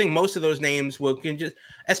I think most of those names can just,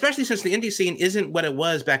 especially since the indie scene isn't what it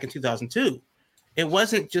was back in 2002. It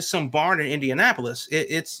wasn't just some barn in Indianapolis.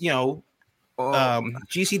 It's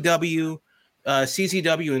GCW,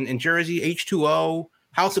 CCW in Jersey, H2O,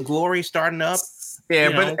 House of Glory starting up.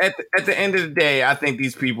 Yeah, but at the end of the day, I think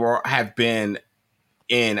these people have been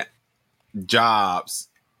in jobs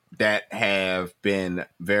that have been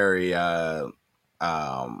very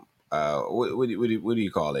what do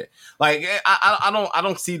you call it? Like I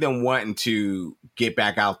don't see them wanting to get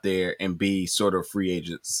back out there and be sort of free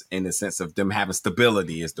agents in the sense of them having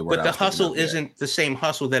stability is the word. But the hustle isn't the same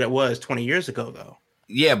hustle that it was 20 years ago, though.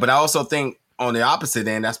 Yeah, but I also think on the opposite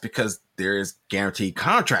end, that's because there's guaranteed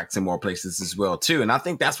contracts in more places as well too, and I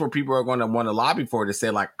think that's where people are going to want to lobby for, to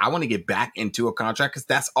say like, I want to get back into a contract because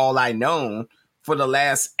that's all I known for the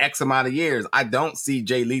last X amount of years. I don't see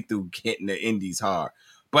Jay Lethal hitting the indies hard.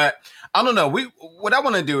 But I don't know. What I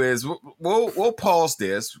want to do is we'll pause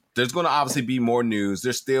this. There's going to obviously be more news.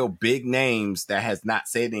 There's still big names that has not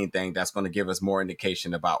said anything that's going to give us more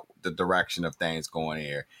indication about the direction of things going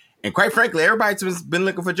here. And quite frankly, everybody's been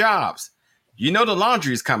looking for jobs. The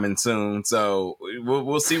laundry's coming soon, so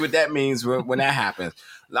we'll see what that means when that happens.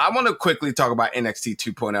 I want to quickly talk about NXT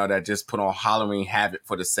 2.0 that just put on Halloween Havoc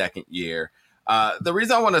for the second year. The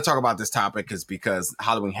reason I want to talk about this topic is because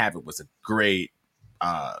Halloween Havoc was a great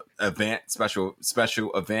event, special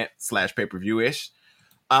event / pay-per-view ish.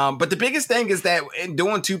 But the biggest thing is that in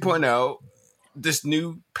doing 2.0, this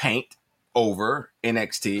new paint over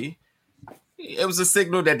NXT, it was a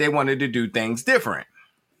signal that they wanted to do things different.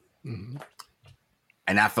 Mm-hmm.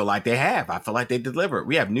 And I feel like they have. I feel like they delivered.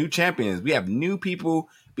 We have new champions. We have new people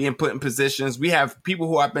being put in positions. We have people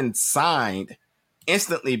who have been signed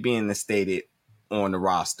instantly being instated on the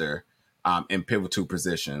roster in pivotal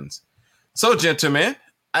positions. So, gentlemen,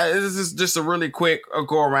 this is just a really quick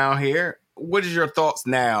go around here. What is your thoughts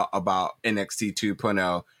now about NXT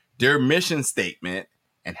 2.0, their mission statement,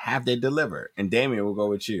 and have they delivered? And Damien, we'll go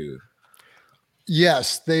with you.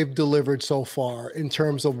 Yes, they've delivered so far in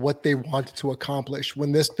terms of what they wanted to accomplish.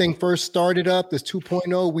 When this thing first started up, this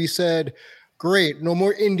 2.0, we said, great, no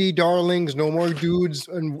more indie darlings, no more dudes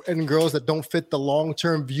and girls that don't fit the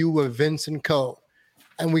long-term view of Vince and co.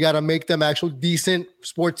 And we got to make them actual decent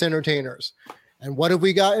sports entertainers. And what have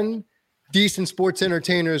we gotten? Decent sports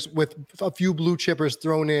entertainers with a few blue chippers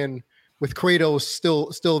thrown in, with Kratos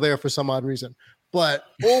still there for some odd reason. But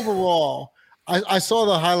overall, I saw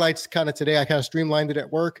the highlights kind of today. I kind of streamlined it at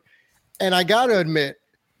work. And I got to admit,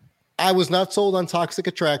 I was not sold on Toxic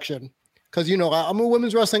Attraction because, you know, I'm a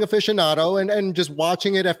women's wrestling aficionado and just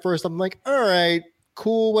watching it at first, I'm like, all right,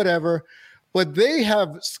 cool, whatever. But they have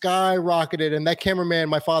skyrocketed, and that cameraman,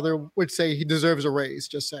 my father would say he deserves a raise,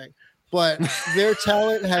 just saying. But their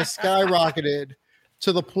talent has skyrocketed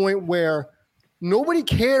to the point where nobody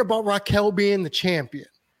cared about Raquel being the champion.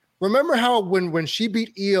 Remember how when she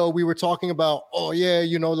beat Io, we were talking about, oh yeah,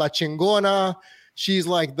 you know, La Chingona, she's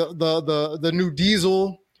like the new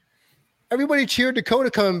Diesel. Everybody cheered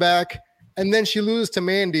Dakota coming back, and then she loses to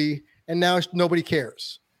Mandy, and now nobody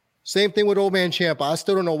cares. Same thing with Old Man Ciampa. I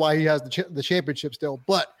still don't know why he has the championship still,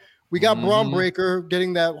 but we got Braun Breaker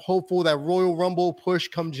getting that hopeful, that Royal Rumble push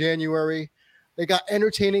come January. They got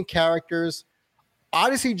entertaining characters.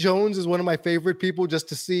 Odyssey Jones is one of my favorite people just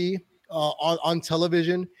to see on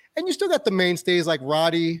television. And you still got the mainstays like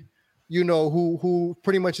Roddy, you know, who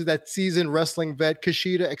pretty much is that seasoned wrestling vet,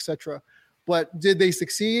 Kushida, etc. But did they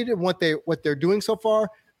succeed in what they're doing so far?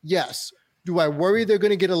 Yes. Do I worry they're going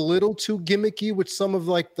to get a little too gimmicky with some of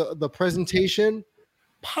like the presentation?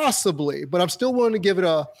 Possibly, but I'm still willing to give it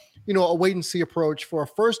a wait and see approach for a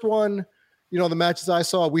first one. You know, the matches I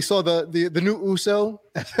saw, we saw the new Uso,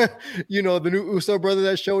 you know, the new Uso brother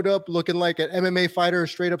that showed up looking like an MMA fighter,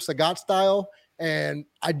 straight up Sagat style. And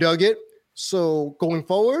I dug it. So going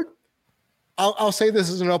forward, I'll say this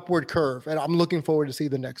is an upward curve, and I'm looking forward to see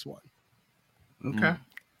the next one. Okay.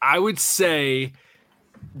 I would say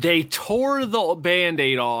they tore the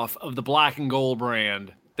Band-Aid off of the black and gold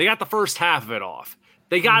brand. They got the first half of it off.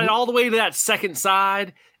 They got it all the way to that second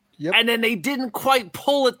side. Yep. And then they didn't quite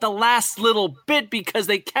pull it the last little bit because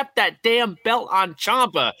they kept that damn belt on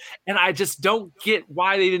Ciampa. And I just don't get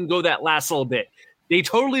why they didn't go that last little bit. They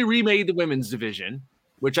totally remade the women's division,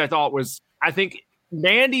 which I think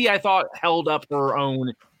Mandy, held up her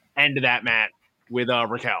own end of that match with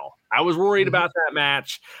Raquel. I was worried about that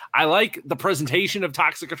match. I like the presentation of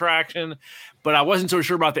Toxic Attraction, but I wasn't so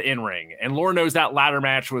sure about the in-ring. And Lord knows that ladder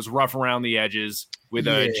match was rough around the edges with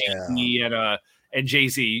JC and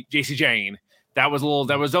JC Jane. There was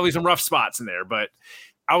definitely some rough spots in there, but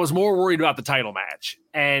I was more worried about the title match.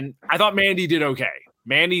 And I thought Mandy did okay.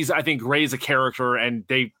 Mandy's, I think, raised a character, and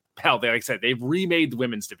like I said, they've remade the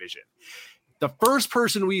women's division. The first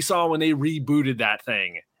person we saw when they rebooted that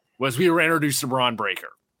thing was we were introduced to Braun Breaker.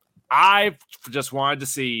 I just wanted to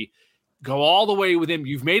see go all the way with him.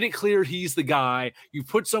 You've made it clear he's the guy. You've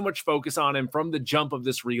put so much focus on him from the jump of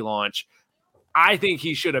this relaunch. I think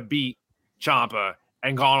he should have beat Ciampa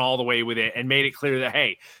and gone all the way with it and made it clear that,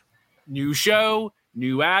 hey, new show,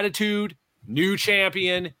 new attitude, new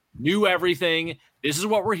champion, new everything. This is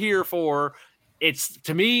what we're here for.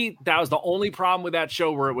 To me, that was the only problem with that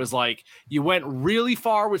show, where it was like you went really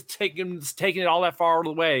far with taking it all that far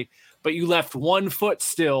away, but you left one foot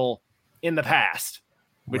still in the past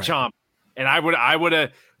with Ciampa. And I wouldn't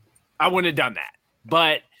have done that.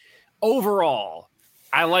 But overall,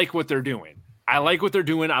 I like what they're doing. I like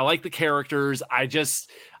the characters. I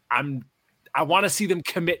want to see them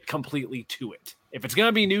commit completely to it. If it's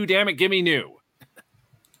gonna be new, damn it, give me new.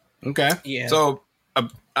 Okay. Yeah. So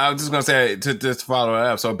I was just gonna say to just follow it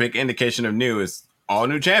up. So a big indication of new is all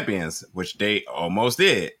new champions, which they almost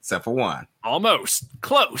did, except for one. Almost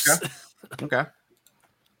close. Okay.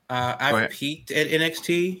 I've peaked at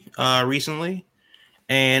NXT recently,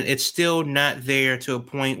 and it's still not there to a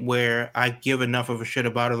point where I give enough of a shit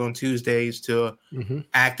about it on Tuesdays to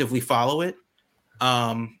actively follow it.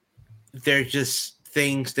 There's just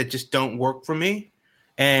things that just don't work for me,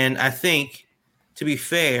 and I think, to be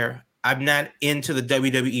fair, I'm not into the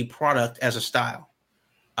WWE product as a style.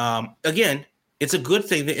 Again, it's a good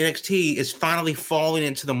thing that NXT is finally falling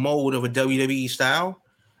into the mold of a WWE style.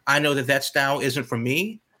 I know that style isn't for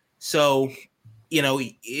me. So,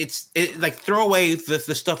 it's like throw away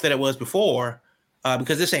the stuff that it was before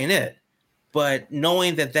because this ain't it. But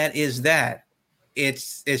knowing that is that,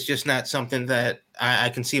 it's just not something that I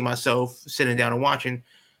can see myself sitting down and watching,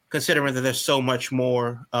 considering that there's so much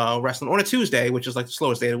more wrestling on a Tuesday, which is like the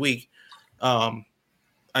slowest day of the week.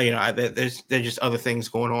 There's just other things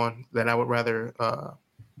going on that I would rather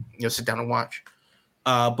sit down and watch.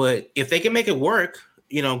 But if they can make it work,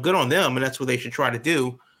 good on them, and that's what they should try to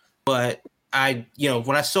do. But when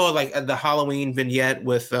I saw like the Halloween vignette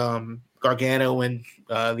with Gargano and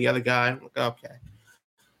the other guy, okay,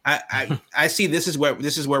 I see this is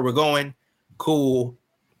where we're going. Cool,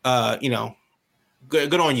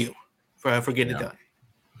 good on you for getting it done.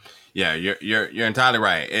 Yeah, you're entirely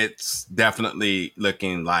right. It's definitely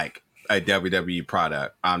looking like a WWE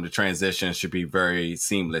product. The transition should be very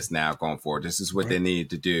seamless now going forward. This is what they needed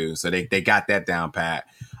to do, so they got that down pat.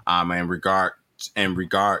 In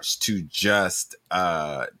regards to just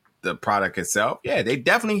the product itself, yeah, they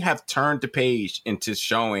definitely have turned the page into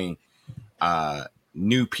showing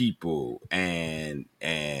new people and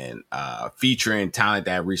featuring talent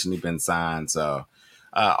that have recently been signed. So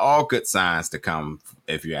all good signs to come,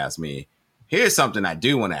 if you ask me. Here's something I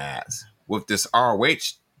do want to ask. With this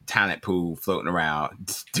ROH talent pool floating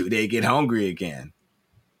around, do they get hungry again?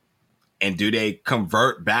 And do they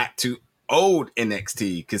convert back to old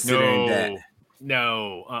NXT, considering that?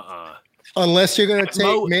 No, Unless you're going to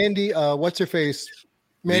take Mandy, what's her face?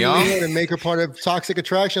 Mandy Leon, and make her part of Toxic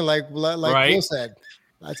Attraction, like Will said.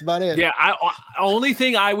 That's about it. Yeah, only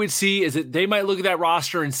thing I would see is that they might look at that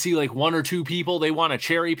roster and see like one or two people they want to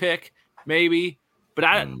cherry pick, maybe. But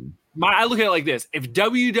I look at it like this: if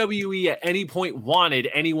WWE at any point wanted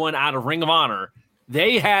anyone out of Ring of Honor,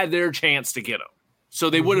 they had their chance to get them,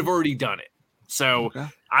 so they would have already done it. So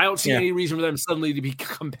I don't see any reason for them suddenly to be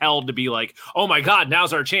compelled to be like, "Oh my God,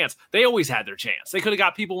 now's our chance." They always had their chance. They could have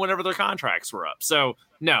got people whenever their contracts were up. So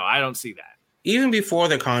no, I don't see that. Even before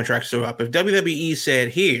the contracts are up, if WWE said,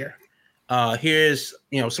 here's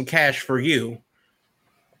some cash for you,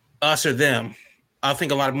 us or them, I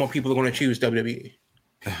think a lot more people are going to choose WWE.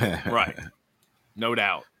 Right. No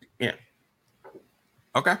doubt. Yeah.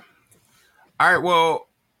 Okay. All right. Well,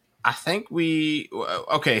 I think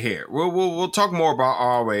here. We'll talk more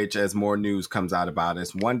about ROH as more news comes out about it.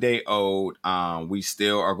 It's 1 day old. We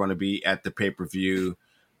still are going to be at the pay-per-view.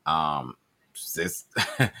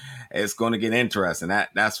 It's going to get interesting.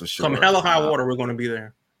 That's for sure. Come hell or high water, we're going to be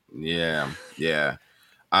there. Yeah.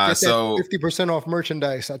 So 50% off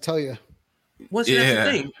merchandise, I tell you. That's the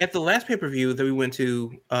thing. At the last pay-per-view that we went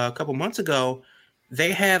to a couple months ago,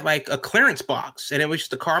 they had like a clearance box, and it was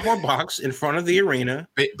just a cardboard box in front of the arena.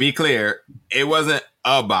 Be clear, it wasn't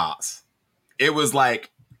a box. It was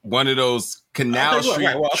like one of those Canal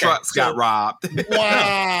Street trucks got robbed.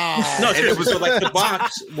 Wow. No, it was like the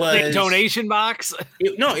box was like donation box.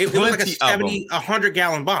 It was like a 70,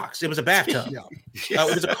 100-gallon box. It was a bathtub.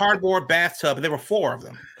 It was a cardboard bathtub, and there were 4 of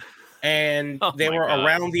them, and they were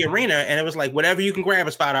around the arena. And it was like whatever you can grab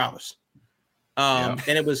is $5. And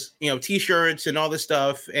it was t-shirts and all this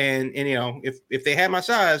stuff. And if they had my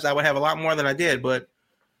size, I would have a lot more than I did. But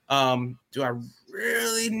do I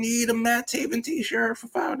really need a Matt Taven t-shirt for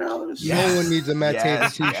 $5? No one needs a Matt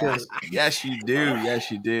Taven t-shirt. Yes, you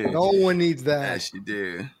do. No one needs that. Yes, you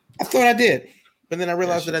do. I thought I did, but then I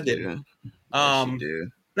realized that I didn't. Yes, you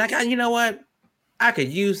do. Like, you know what? I could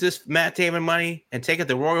use this Matt Taven money and take it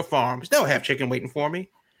to Royal Farms. They'll have chicken waiting for me,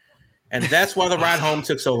 and that's why the ride home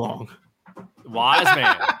took so long. Wise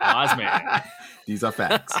man. These are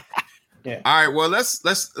facts. Yeah. All right. Well, let's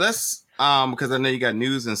because I know you got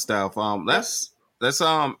news and stuff. Let's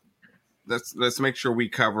make sure we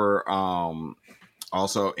cover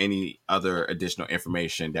also any other additional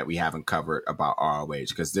information that we haven't covered about ROH,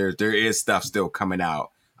 because there is stuff still coming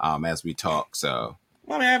out as we talk. So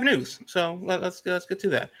I have news. So let's get to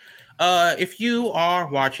that. If you are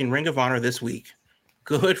watching Ring of Honor this week,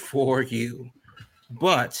 good for you.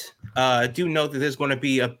 But do note that there's going to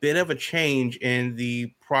be a bit of a change in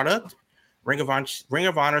the product. Ring of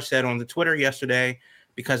Honor said on the Twitter yesterday,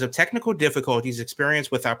 because of technical difficulties experienced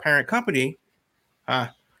with our parent company,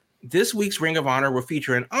 this week's Ring of Honor will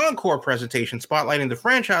feature an encore presentation spotlighting the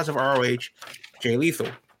franchise of ROH, Jay Lethal.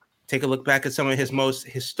 Take a look back at some of his most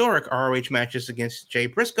historic ROH matches against Jay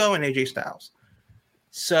Briscoe and AJ Styles.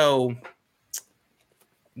 So,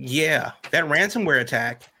 yeah, that ransomware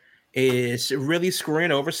attack is really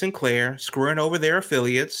screwing over Sinclair, screwing over their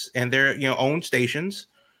affiliates and their own stations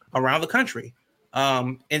around the country.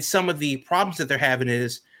 And some of the problems that they're having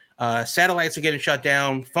is satellites are getting shut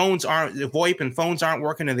down. VoIP and phones aren't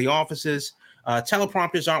working in the offices.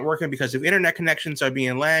 Teleprompters aren't working because of internet connections are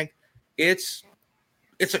being lagged. It's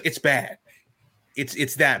bad.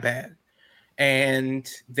 It's that bad. And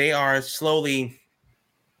they are slowly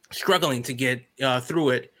struggling to get through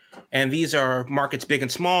it. And these are markets big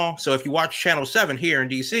and small. So if you watch Channel 7 here in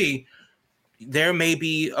DC, there may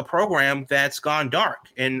be a program that's gone dark.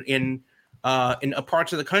 And in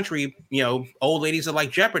parts of the country, old ladies that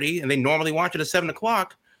like Jeopardy and they normally watch it at 7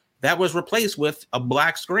 o'clock, that was replaced with a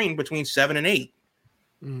black screen between 7 and 8.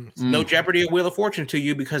 No Jeopardy or Wheel of Fortune to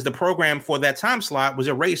you because the program for that time slot was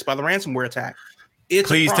erased by the ransomware attack.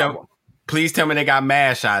 Please tell me they got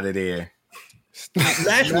MASH out of there.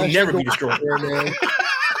 MASH will never be destroyed. Man.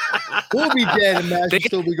 We'll be dead and MASH will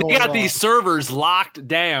still be going on. They got these servers locked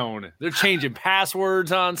down. They're changing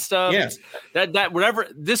passwords on stuff. Yes. That whatever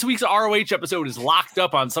this week's ROH episode is locked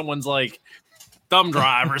up on someone's thumb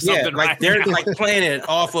drive or something. Yeah, they're playing it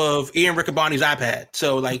off of Ian Riccaboni's iPad.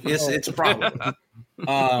 So it's a problem. The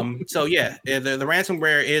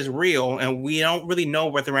ransomware is real, and we don't really know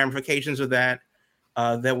what the ramifications of that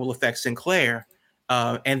will affect Sinclair,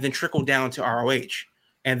 and then trickle down to ROH.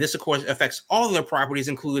 And this, of course, affects all of their properties,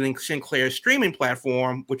 including Sinclair's streaming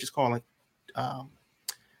platform, which is called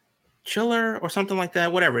Chiller or something like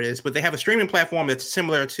that, whatever it is. But they have a streaming platform that's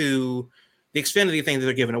similar to the Xfinity thing that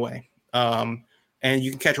they're giving away. And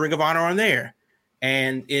you can catch Ring of Honor on there.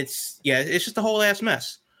 And it's just a whole ass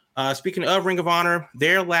mess. Speaking of Ring of Honor,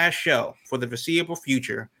 their last show for the foreseeable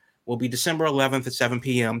future will be December 11th at 7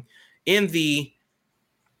 p.m. in the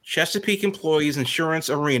Chesapeake Employees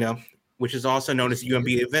Insurance Arena, which is also known as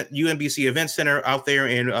UMBC Event Center out there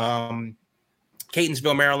in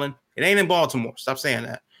Catonsville, Maryland. It ain't in Baltimore. Stop saying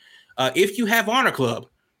that. If you have Honor Club,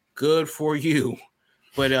 good for you.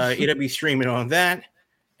 But it'll be streaming on that.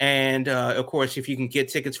 And, of course, if you can get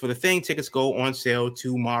tickets for the thing, tickets go on sale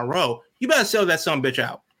tomorrow. You better sell that son bitch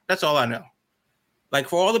out. That's all I know.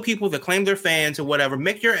 For all the people that claim they're fans or whatever,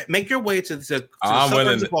 make your way to the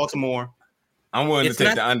suburbs of Baltimore. I'm willing to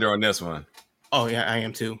take the under on this one. Oh, yeah, I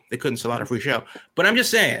am too. They couldn't sell out a free show. But I'm just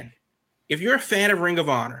saying, if you're a fan of Ring of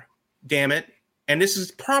Honor, damn it, and this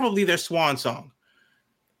is probably their swan song.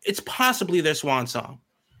 It's possibly their swan song.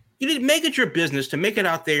 You need to make it your business to make it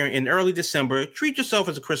out there in early December. Treat yourself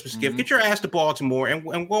as a Christmas gift. Get your ass to Baltimore and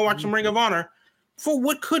go watch some Ring of Honor for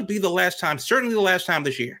what could be the last time, certainly the last time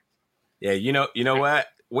this year. Yeah, you know what?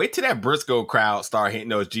 Wait till that Briscoe crowd start hitting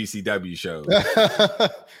those GCW shows.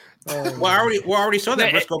 We already saw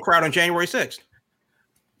that Briscoe crowd on January 6th.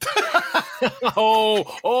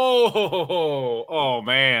 Oh,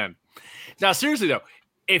 man. Now, seriously, though,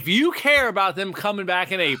 if you care about them coming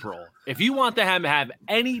back in April, if you want them to have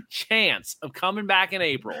any chance of coming back in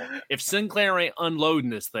April, if Sinclair ain't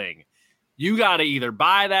unloading this thing, you got to either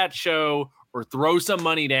buy that show or throw some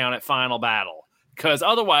money down at Final Battle. Because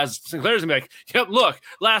otherwise, Sinclair's going to be like, yep, look,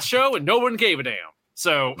 last show and no one gave a damn.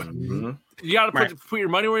 So you got to put your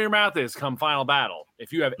money where your mouth is come Final Battle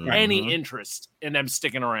if you have any interest in them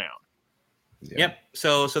sticking around. Yep.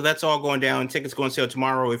 So that's all going down. Tickets go on sale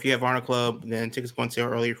tomorrow. If you have Honor Club, then tickets go on sale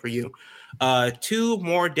earlier for you. 2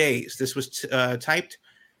 more days. This was typed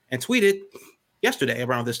and tweeted yesterday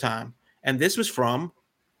around this time. And this was from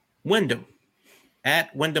Wyndham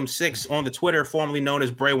at Wyndham6 on the Twitter, formerly known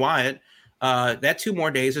as Bray Wyatt. That 2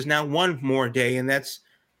 more days is now 1 more day. And that's,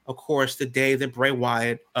 of course, the day that Bray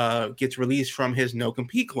Wyatt gets released from his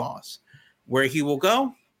no-compete clause. Where he will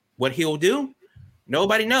go, what he'll do,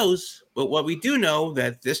 nobody knows. But what we do know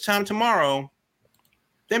that this time tomorrow,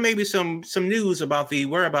 there may be some news about the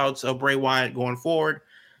whereabouts of Bray Wyatt going forward.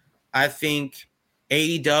 I think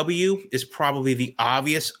AEW is probably the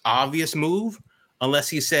obvious move, unless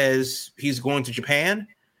he says he's going to Japan.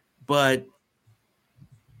 But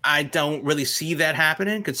I don't really see that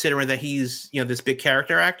happening, considering that he's this big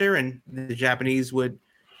character actor, and the Japanese wouldn't.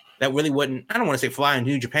 I don't want to say fly in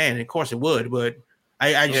New Japan. Of course it would, but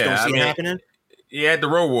I just don't see it happening. Yeah, the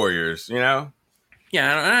Road Warriors, Yeah,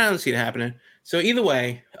 I don't see it happening. So either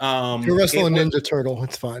way, you're wrestling Ninja Turtle.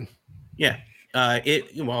 It's fine. Yeah,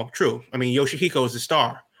 true. I mean, Yoshihiko is the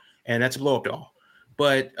star, and that's a blow up doll.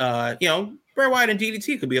 But Bray Wyatt and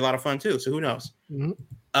DDT could be a lot of fun too. So who knows? Mm-hmm.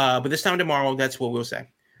 But this time tomorrow, that's what we'll say.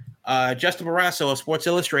 Justin Barrasso of Sports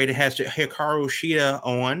Illustrated has Hikaru Shida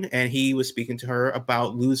on, and he was speaking to her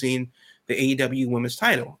about losing the AEW women's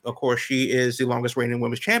title. Of course, she is the longest reigning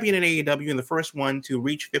women's champion in AEW and the first one to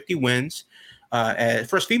reach 50 wins,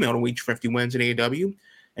 first female to reach 50 wins in AEW.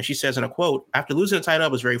 And she says in a quote, "After losing the title, I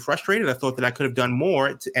was very frustrated. I thought that I could have done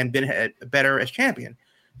more and been better as champion.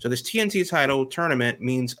 So this TNT title tournament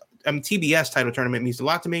means TBS title tournament means a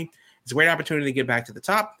lot to me. It's a great opportunity to get back to the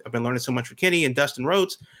top. I've been learning so much with Kenny and Dustin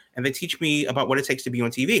Rhodes, and they teach me about what it takes to be on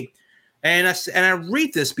TV. And I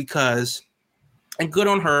read this because, and good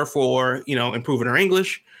on her for, you know, improving her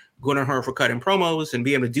English, good on her for cutting promos and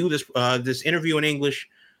being able to do this this interview in English.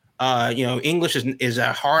 You know, English is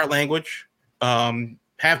a hard language.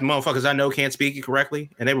 Half the motherfuckers I know can't speak it correctly,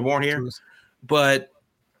 and they were born here. But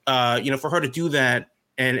you know, for her to do that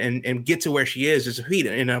and get to where she is a feat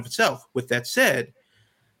in and of itself. With that said,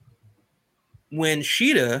 when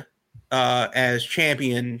Shida as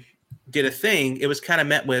champion did a thing, it was kind of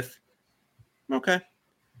met with, okay.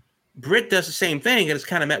 Britt does the same thing, and it's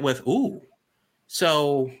kind of met with, ooh.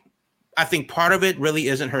 So I think part of it really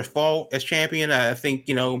isn't her fault as champion. I think,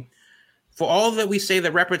 you know, for all that we say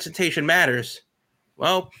that representation matters,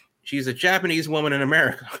 well, she's a Japanese woman in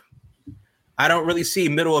America. I don't really see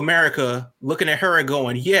middle America looking at her and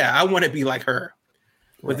going, yeah, I want to be like her.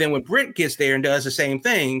 Right. But then when Britt gets there and does the same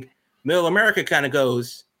thing, middle America kind of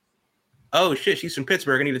goes, oh shit, she's from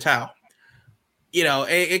Pittsburgh, I need a towel. You know,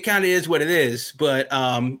 it kind of is what it is. But,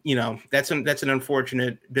 you know, that's an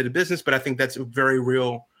unfortunate bit of business, but I think that's a very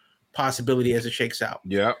real possibility as it shakes out.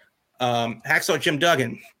 Yeah. Hacksaw Jim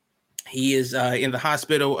Duggan, he is in the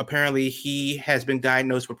hospital. Apparently, he has been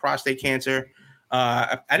diagnosed with prostate cancer.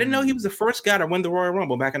 I didn't know he was the first guy to win the Royal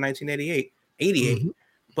Rumble back in 1988. Mm-hmm.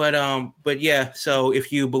 But yeah, so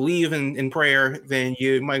if you believe in prayer, then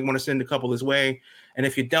you might want to send a couple his way. And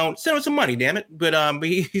if you don't, send him some money, damn it. But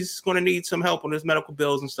he's going to need some help on his medical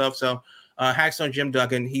bills and stuff. So Hacksaw Jim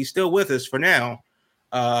Duggan, he's still with us for now.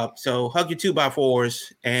 So hug your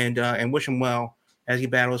 2x4s and wish him well as he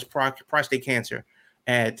battles prostate cancer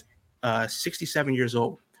at 67 years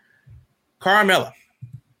old. Carmella,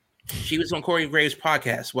 she was on Corey Graves'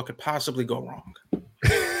 podcast. What could possibly go wrong?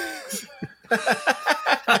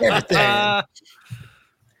 Everything.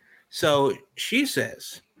 So she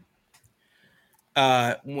says,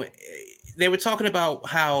 they were talking about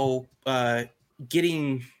how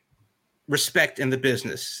getting respect in the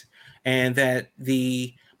business and that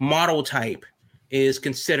the model type is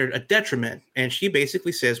considered a detriment. And she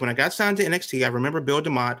basically says, when I got signed to NXT, I remember Bill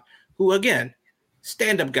DeMott, who, again,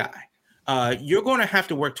 stand-up guy. You're going to have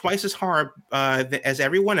to work twice as hard as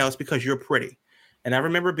everyone else because you're pretty. And I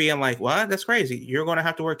remember being like, what? That's crazy. You're going to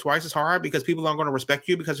have to work twice as hard because people aren't going to respect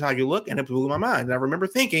you because of how you look. And it blew my mind. And I remember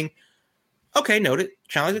thinking, okay, noted,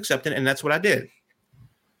 challenge accepted. And that's what I did.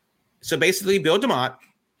 So basically, Bill DeMott,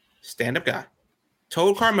 stand-up guy,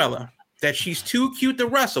 told Carmella that she's too cute to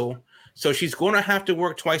wrestle, so she's going to have to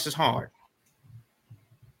work twice as hard.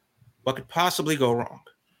 What could possibly go wrong?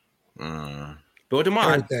 Bill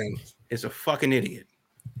DeMott is a fucking idiot.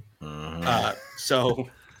 So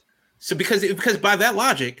because by that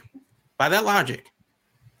logic,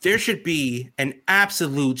 there should be an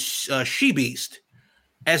absolute she-beast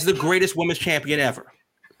as the greatest women's champion ever.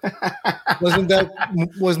 Wasn't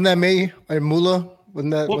that May or Moolah?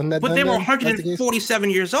 But they were 147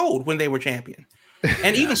 years old when they were champion.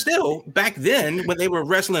 And even still, back then, when they were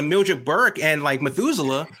wrestling Mildred Burke and like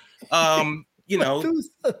Methuselah, you know,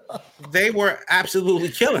 they were absolutely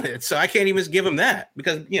killing it. So I can't even give them that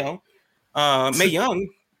because, you know, Mae Young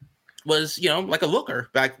was, you know, like a looker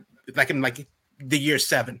back in like the year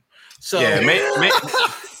 7. So yeah, Mae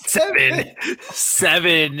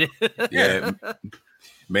seven. Yeah,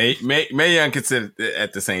 Mae Young considered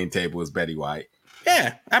at the same table as Betty White.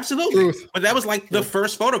 Yeah, absolutely. But that was like the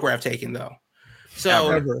first photograph taken, though.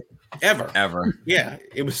 So ever. Yeah,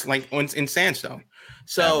 it was like in sandstone.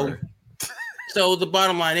 So the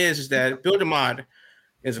bottom line is that Bill DeMott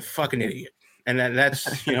is a fucking idiot, and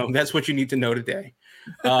that's you know that's what you need to know today.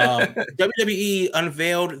 WWE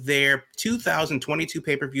unveiled their 2022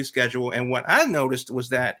 pay-per-view schedule, and what I noticed was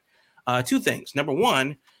that two things. Number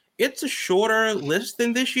one, it's a shorter list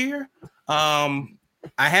than this year.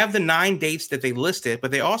 I have the 9 dates that they listed, but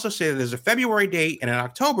they also say that there's a February date and an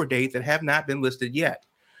October date that have not been listed yet.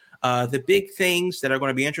 The big things that are going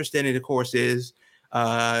to be interesting, of course, is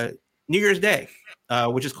New Year's Day,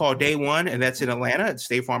 which is called Day 1, and that's in Atlanta at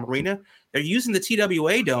State Farm Arena. They're using the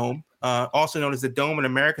TWA Dome, also known as the Dome in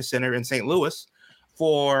America Center in St. Louis,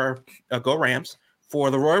 for Go Rams, for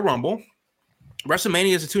the Royal Rumble.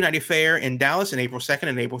 WrestleMania is a 290 fair in Dallas on April 2nd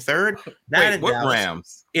and April 3rd. What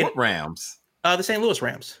Rams? What Rams? The St. Louis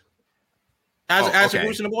Rams. As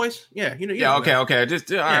Bruce and the boys? Yeah. Okay.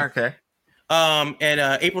 Just okay. And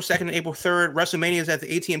April 2nd and April 3rd, WrestleMania is at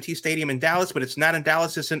the AT&T Stadium in Dallas, but it's not in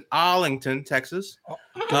Dallas. It's in Arlington, Texas.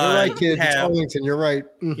 You're right, kid. It's Arlington. You're right.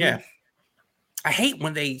 Mm-hmm. Yeah. I hate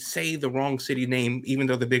when they say the wrong city name, even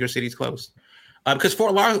though the bigger city's close. Because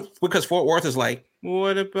Fort Worth is like,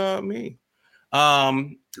 what about me?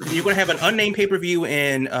 You're going to have an unnamed pay-per-view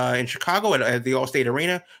in Chicago at the Allstate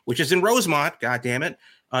Arena, which is in Rosemont. God damn it.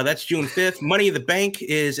 That's June 5th. Money in the Bank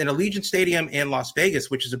is in Allegiant Stadium in Las Vegas,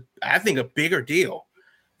 which is, I think, a bigger deal.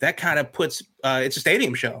 That kind of puts it's a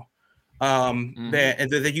stadium show that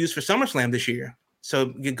they used for SummerSlam this year. So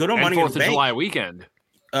good on Money in the Bank. 4th of July weekend.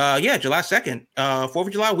 July 2nd. 4th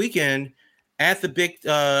of July weekend at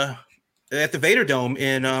the Vader Dome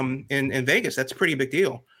in Vegas. That's a pretty big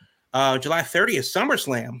deal. July 30th,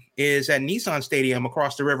 SummerSlam is at Nissan Stadium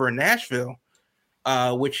across the river in Nashville,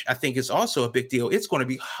 which I think is also a big deal. It's going to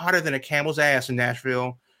be hotter than a camel's ass in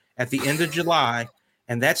Nashville at the end of July,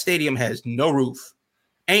 and that stadium has no roof.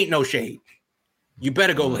 Ain't no shade. You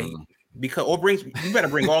better go late you better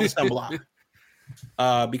bring all the sunblock.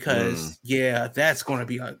 Because that's going to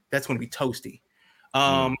be toasty.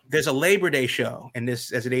 There's a Labor Day show, and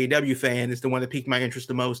this, as an AEW fan, is the one that piqued my interest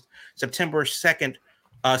the most. September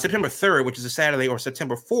 3rd, which is a Saturday, or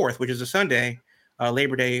September 4th, which is a Sunday.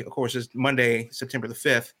 Labor Day, of course, is Monday, September the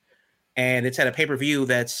 5th, and it's at a pay-per-view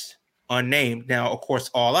that's unnamed. Now, of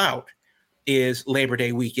course, All Out is Labor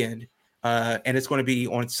Day weekend, and it's going to be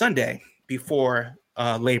on Sunday before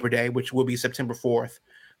Labor Day, which will be September 4th.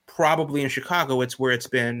 Probably in Chicago, it's where it's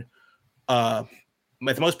been at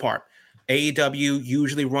the most part. AEW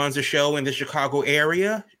usually runs a show in the Chicago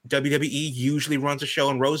area. WWE usually runs a show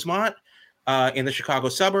in Rosemont, in the Chicago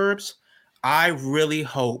suburbs. I really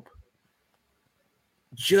hope,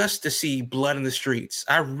 just to see blood in the streets,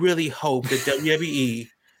 I really hope that WWE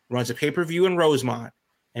runs a pay-per-view in Rosemont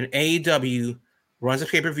and AEW runs a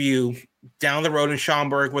pay-per-view down the road in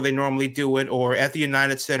Schaumburg where they normally do it, or at the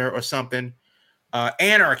United Center or something.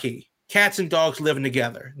 Anarchy, cats and dogs living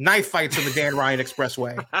together, knife fights on the Dan Ryan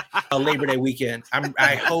Expressway, Labor Day weekend.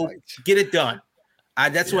 I hope get it done.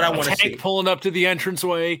 That's what I want to see. Pulling up to the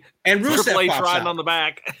entranceway and Triple H riding on the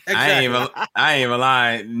back. Exactly. I ain't even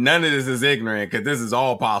lying. None of this is ignorant because this is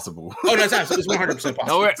all possible. Oh, no, it's 100%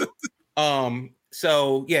 possible.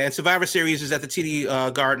 So yeah, and Survivor Series is at the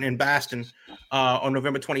TD Garden in Boston on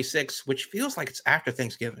November 26th, which feels like it's after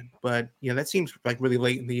Thanksgiving, but that seems like really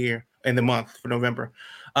late in the month for November.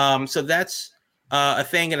 So that's a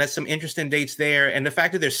thing, and that's some interesting dates there. And the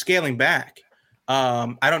fact that they're scaling back,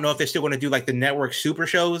 I don't know if they're still going to do like the network super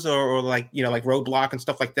shows or like like Roadblock and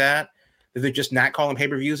stuff like that. That they're just not calling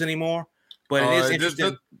pay-per-views anymore. But it is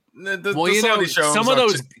interesting. The Saudi shows, some of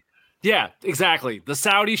those. Yeah, exactly. The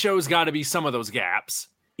Saudi show's got to be some of those gaps.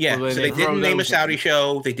 Yeah, so they didn't name a Saudi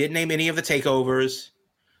show. They didn't name any of the takeovers.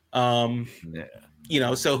 So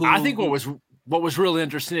I think what was really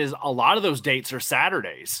interesting is a lot of those dates are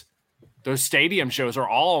Saturdays. Those stadium shows are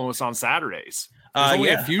all almost on Saturdays. There's only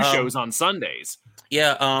a few shows on Sundays.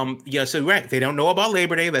 So right, they don't know about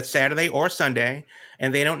Labor Day. That's Saturday or Sunday,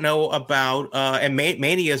 and they don't know about and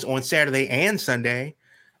Mania's on Saturday and Sunday.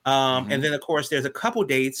 And then, of course, there's a couple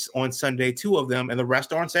dates on Sunday, 2 of them, and the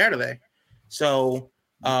rest are on Saturday. So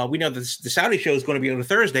we know the Saudi show is going to be on a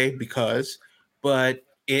Thursday but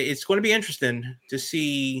it's going to be interesting to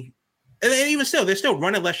see. And even still, they're still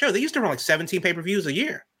running less shows. They used to run like 17 pay-per-views a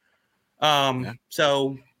year.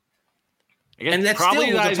 So, and that's probably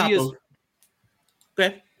still the top of.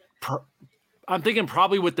 Okay. I'm thinking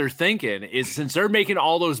probably what they're thinking is, since they're making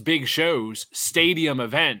all those big shows, stadium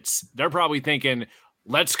events, they're probably thinking,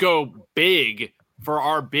 let's go big for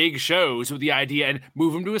our big shows, with the idea, and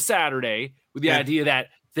move them to a Saturday with the idea that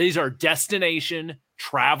these are destination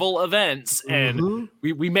travel events, and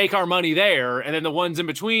we make our money there, and then the ones in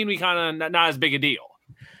between, we kind of not as big a deal.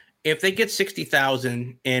 If they get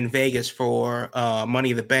 60,000 in Vegas for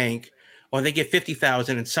Money in the Bank, or they get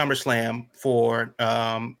 50,000 in SummerSlam for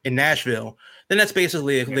in Nashville, then that's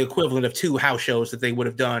basically the equivalent of 2 house shows that they would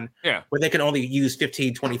have done, where they can only use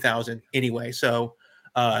 15,000, 20,000 anyway. So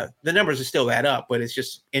the numbers are still add up, but it's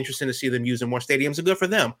just interesting to see them using more stadiums, and good for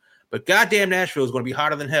them. But goddamn, Nashville is going to be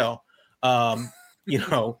hotter than hell,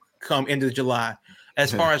 come into July.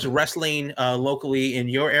 As far as wrestling locally in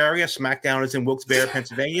your area, SmackDown is in Wilkes-Barre,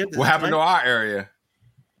 Pennsylvania. What happened to our area?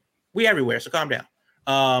 We everywhere, so calm down.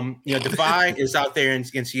 Defy is out there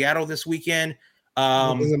in Seattle this weekend.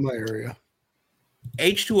 Is in my area.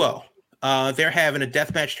 H2O. They're having a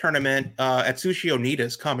deathmatch tournament at Sushi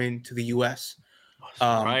Onita's coming to the U.S.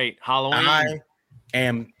 Right, Halloween. I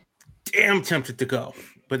am damn tempted to go,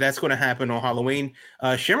 but that's going to happen on Halloween.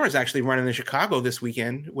 Shimmer is actually running in Chicago this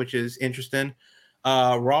weekend, which is interesting.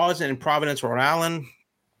 Raw's in Providence, Rhode Island.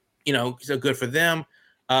 So good for them.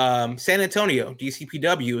 San Antonio,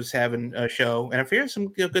 DCPW is having a show, and I've heard some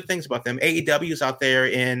good things about them. AEW is out there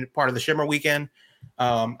in part of the Shimmer weekend,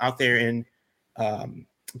 out there in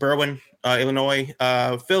Berwyn, Illinois,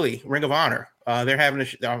 Philly, Ring of Honor. They're having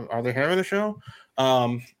are they having a show?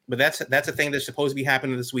 But that's a thing that's supposed to be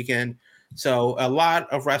happening this weekend. So a lot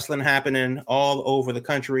of wrestling happening all over the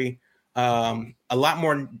country. A lot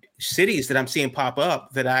more cities that I'm seeing pop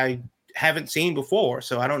up that I haven't seen before.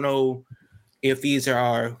 So I don't know if these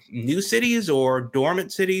are new cities or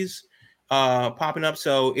dormant cities popping up.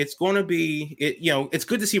 So it's going to be, it's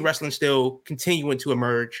good to see wrestling still continuing to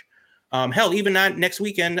emerge. Hell, even not next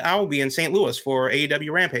weekend, I will be in St. Louis for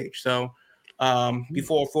AEW Rampage. So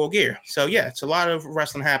before Full Gear. So yeah, it's a lot of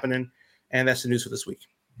wrestling happening, and that's the news for this week.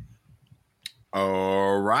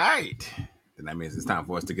 All right. Then that means it's time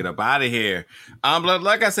for us to get up out of here.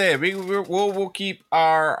 Like I said, we'll keep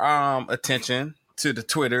our attention to the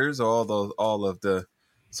Twitters, all of the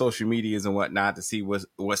social medias and whatnot to see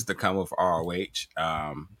what's to come with ROH.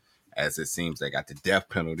 As it seems they got the death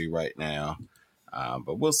penalty right now.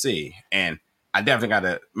 But we'll see. And I definitely got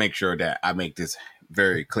to make sure that I make this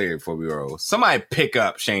very clear before we roll. Somebody pick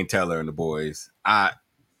up Shane Taylor and the boys.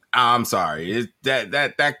 I'm sorry.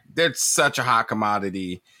 That's such a hot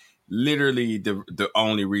commodity. Literally the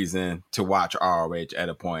only reason to watch ROH at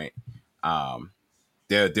a point.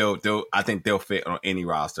 They'll I think they'll fit on any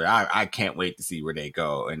roster. I can't wait to see where they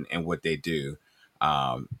go and what they do.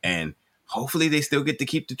 And hopefully they still get to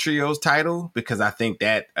keep the trios title, because I think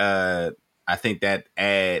that added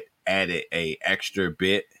a extra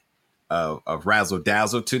bit of razzle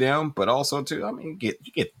dazzle to them, but also you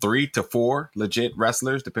get 3 to 4 legit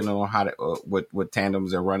wrestlers depending on how what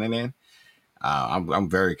tandems they're running in. I'm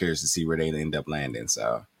very curious to see where they end up landing.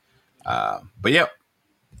 So, but yep.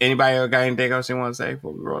 Anybody else got anything else you want to say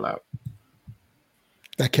before we roll out?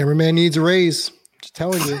 That cameraman needs a raise. Just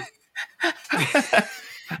telling you.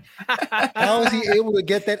 How is he able to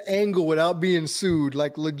get that angle without being sued?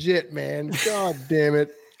 Like legit, man. God damn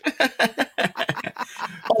it.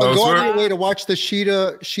 Go out of your way to watch the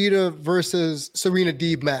Sheeta versus Serena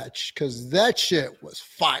Deeb match, because that shit was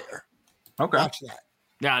fire. Okay. Watch that.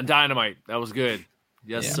 Yeah, Dynamite. That was good.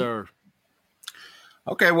 Yes, sir.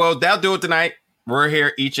 Okay, well, that'll do it tonight. We're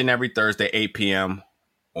here each and every Thursday, 8 p.m.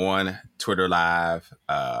 on Twitter Live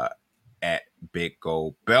at Big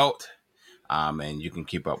Gold Belt. And you can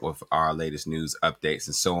keep up with our latest news updates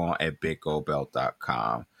and so on at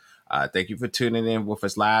biggoldbelt.com. Thank you for tuning in with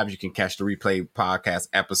us live. You can catch the replay podcast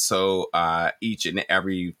episode each and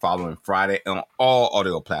every following Friday on all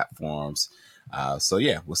audio platforms. So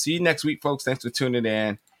yeah, we'll see you next week, folks. Thanks for tuning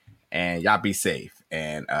in, and y'all be safe,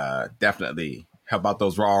 and definitely help out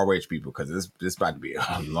those Raw ROH people, because this is about to be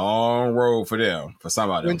a long road for them. For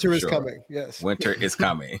some of them, winter is coming. Yes, winter is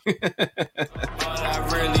coming. All I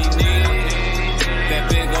really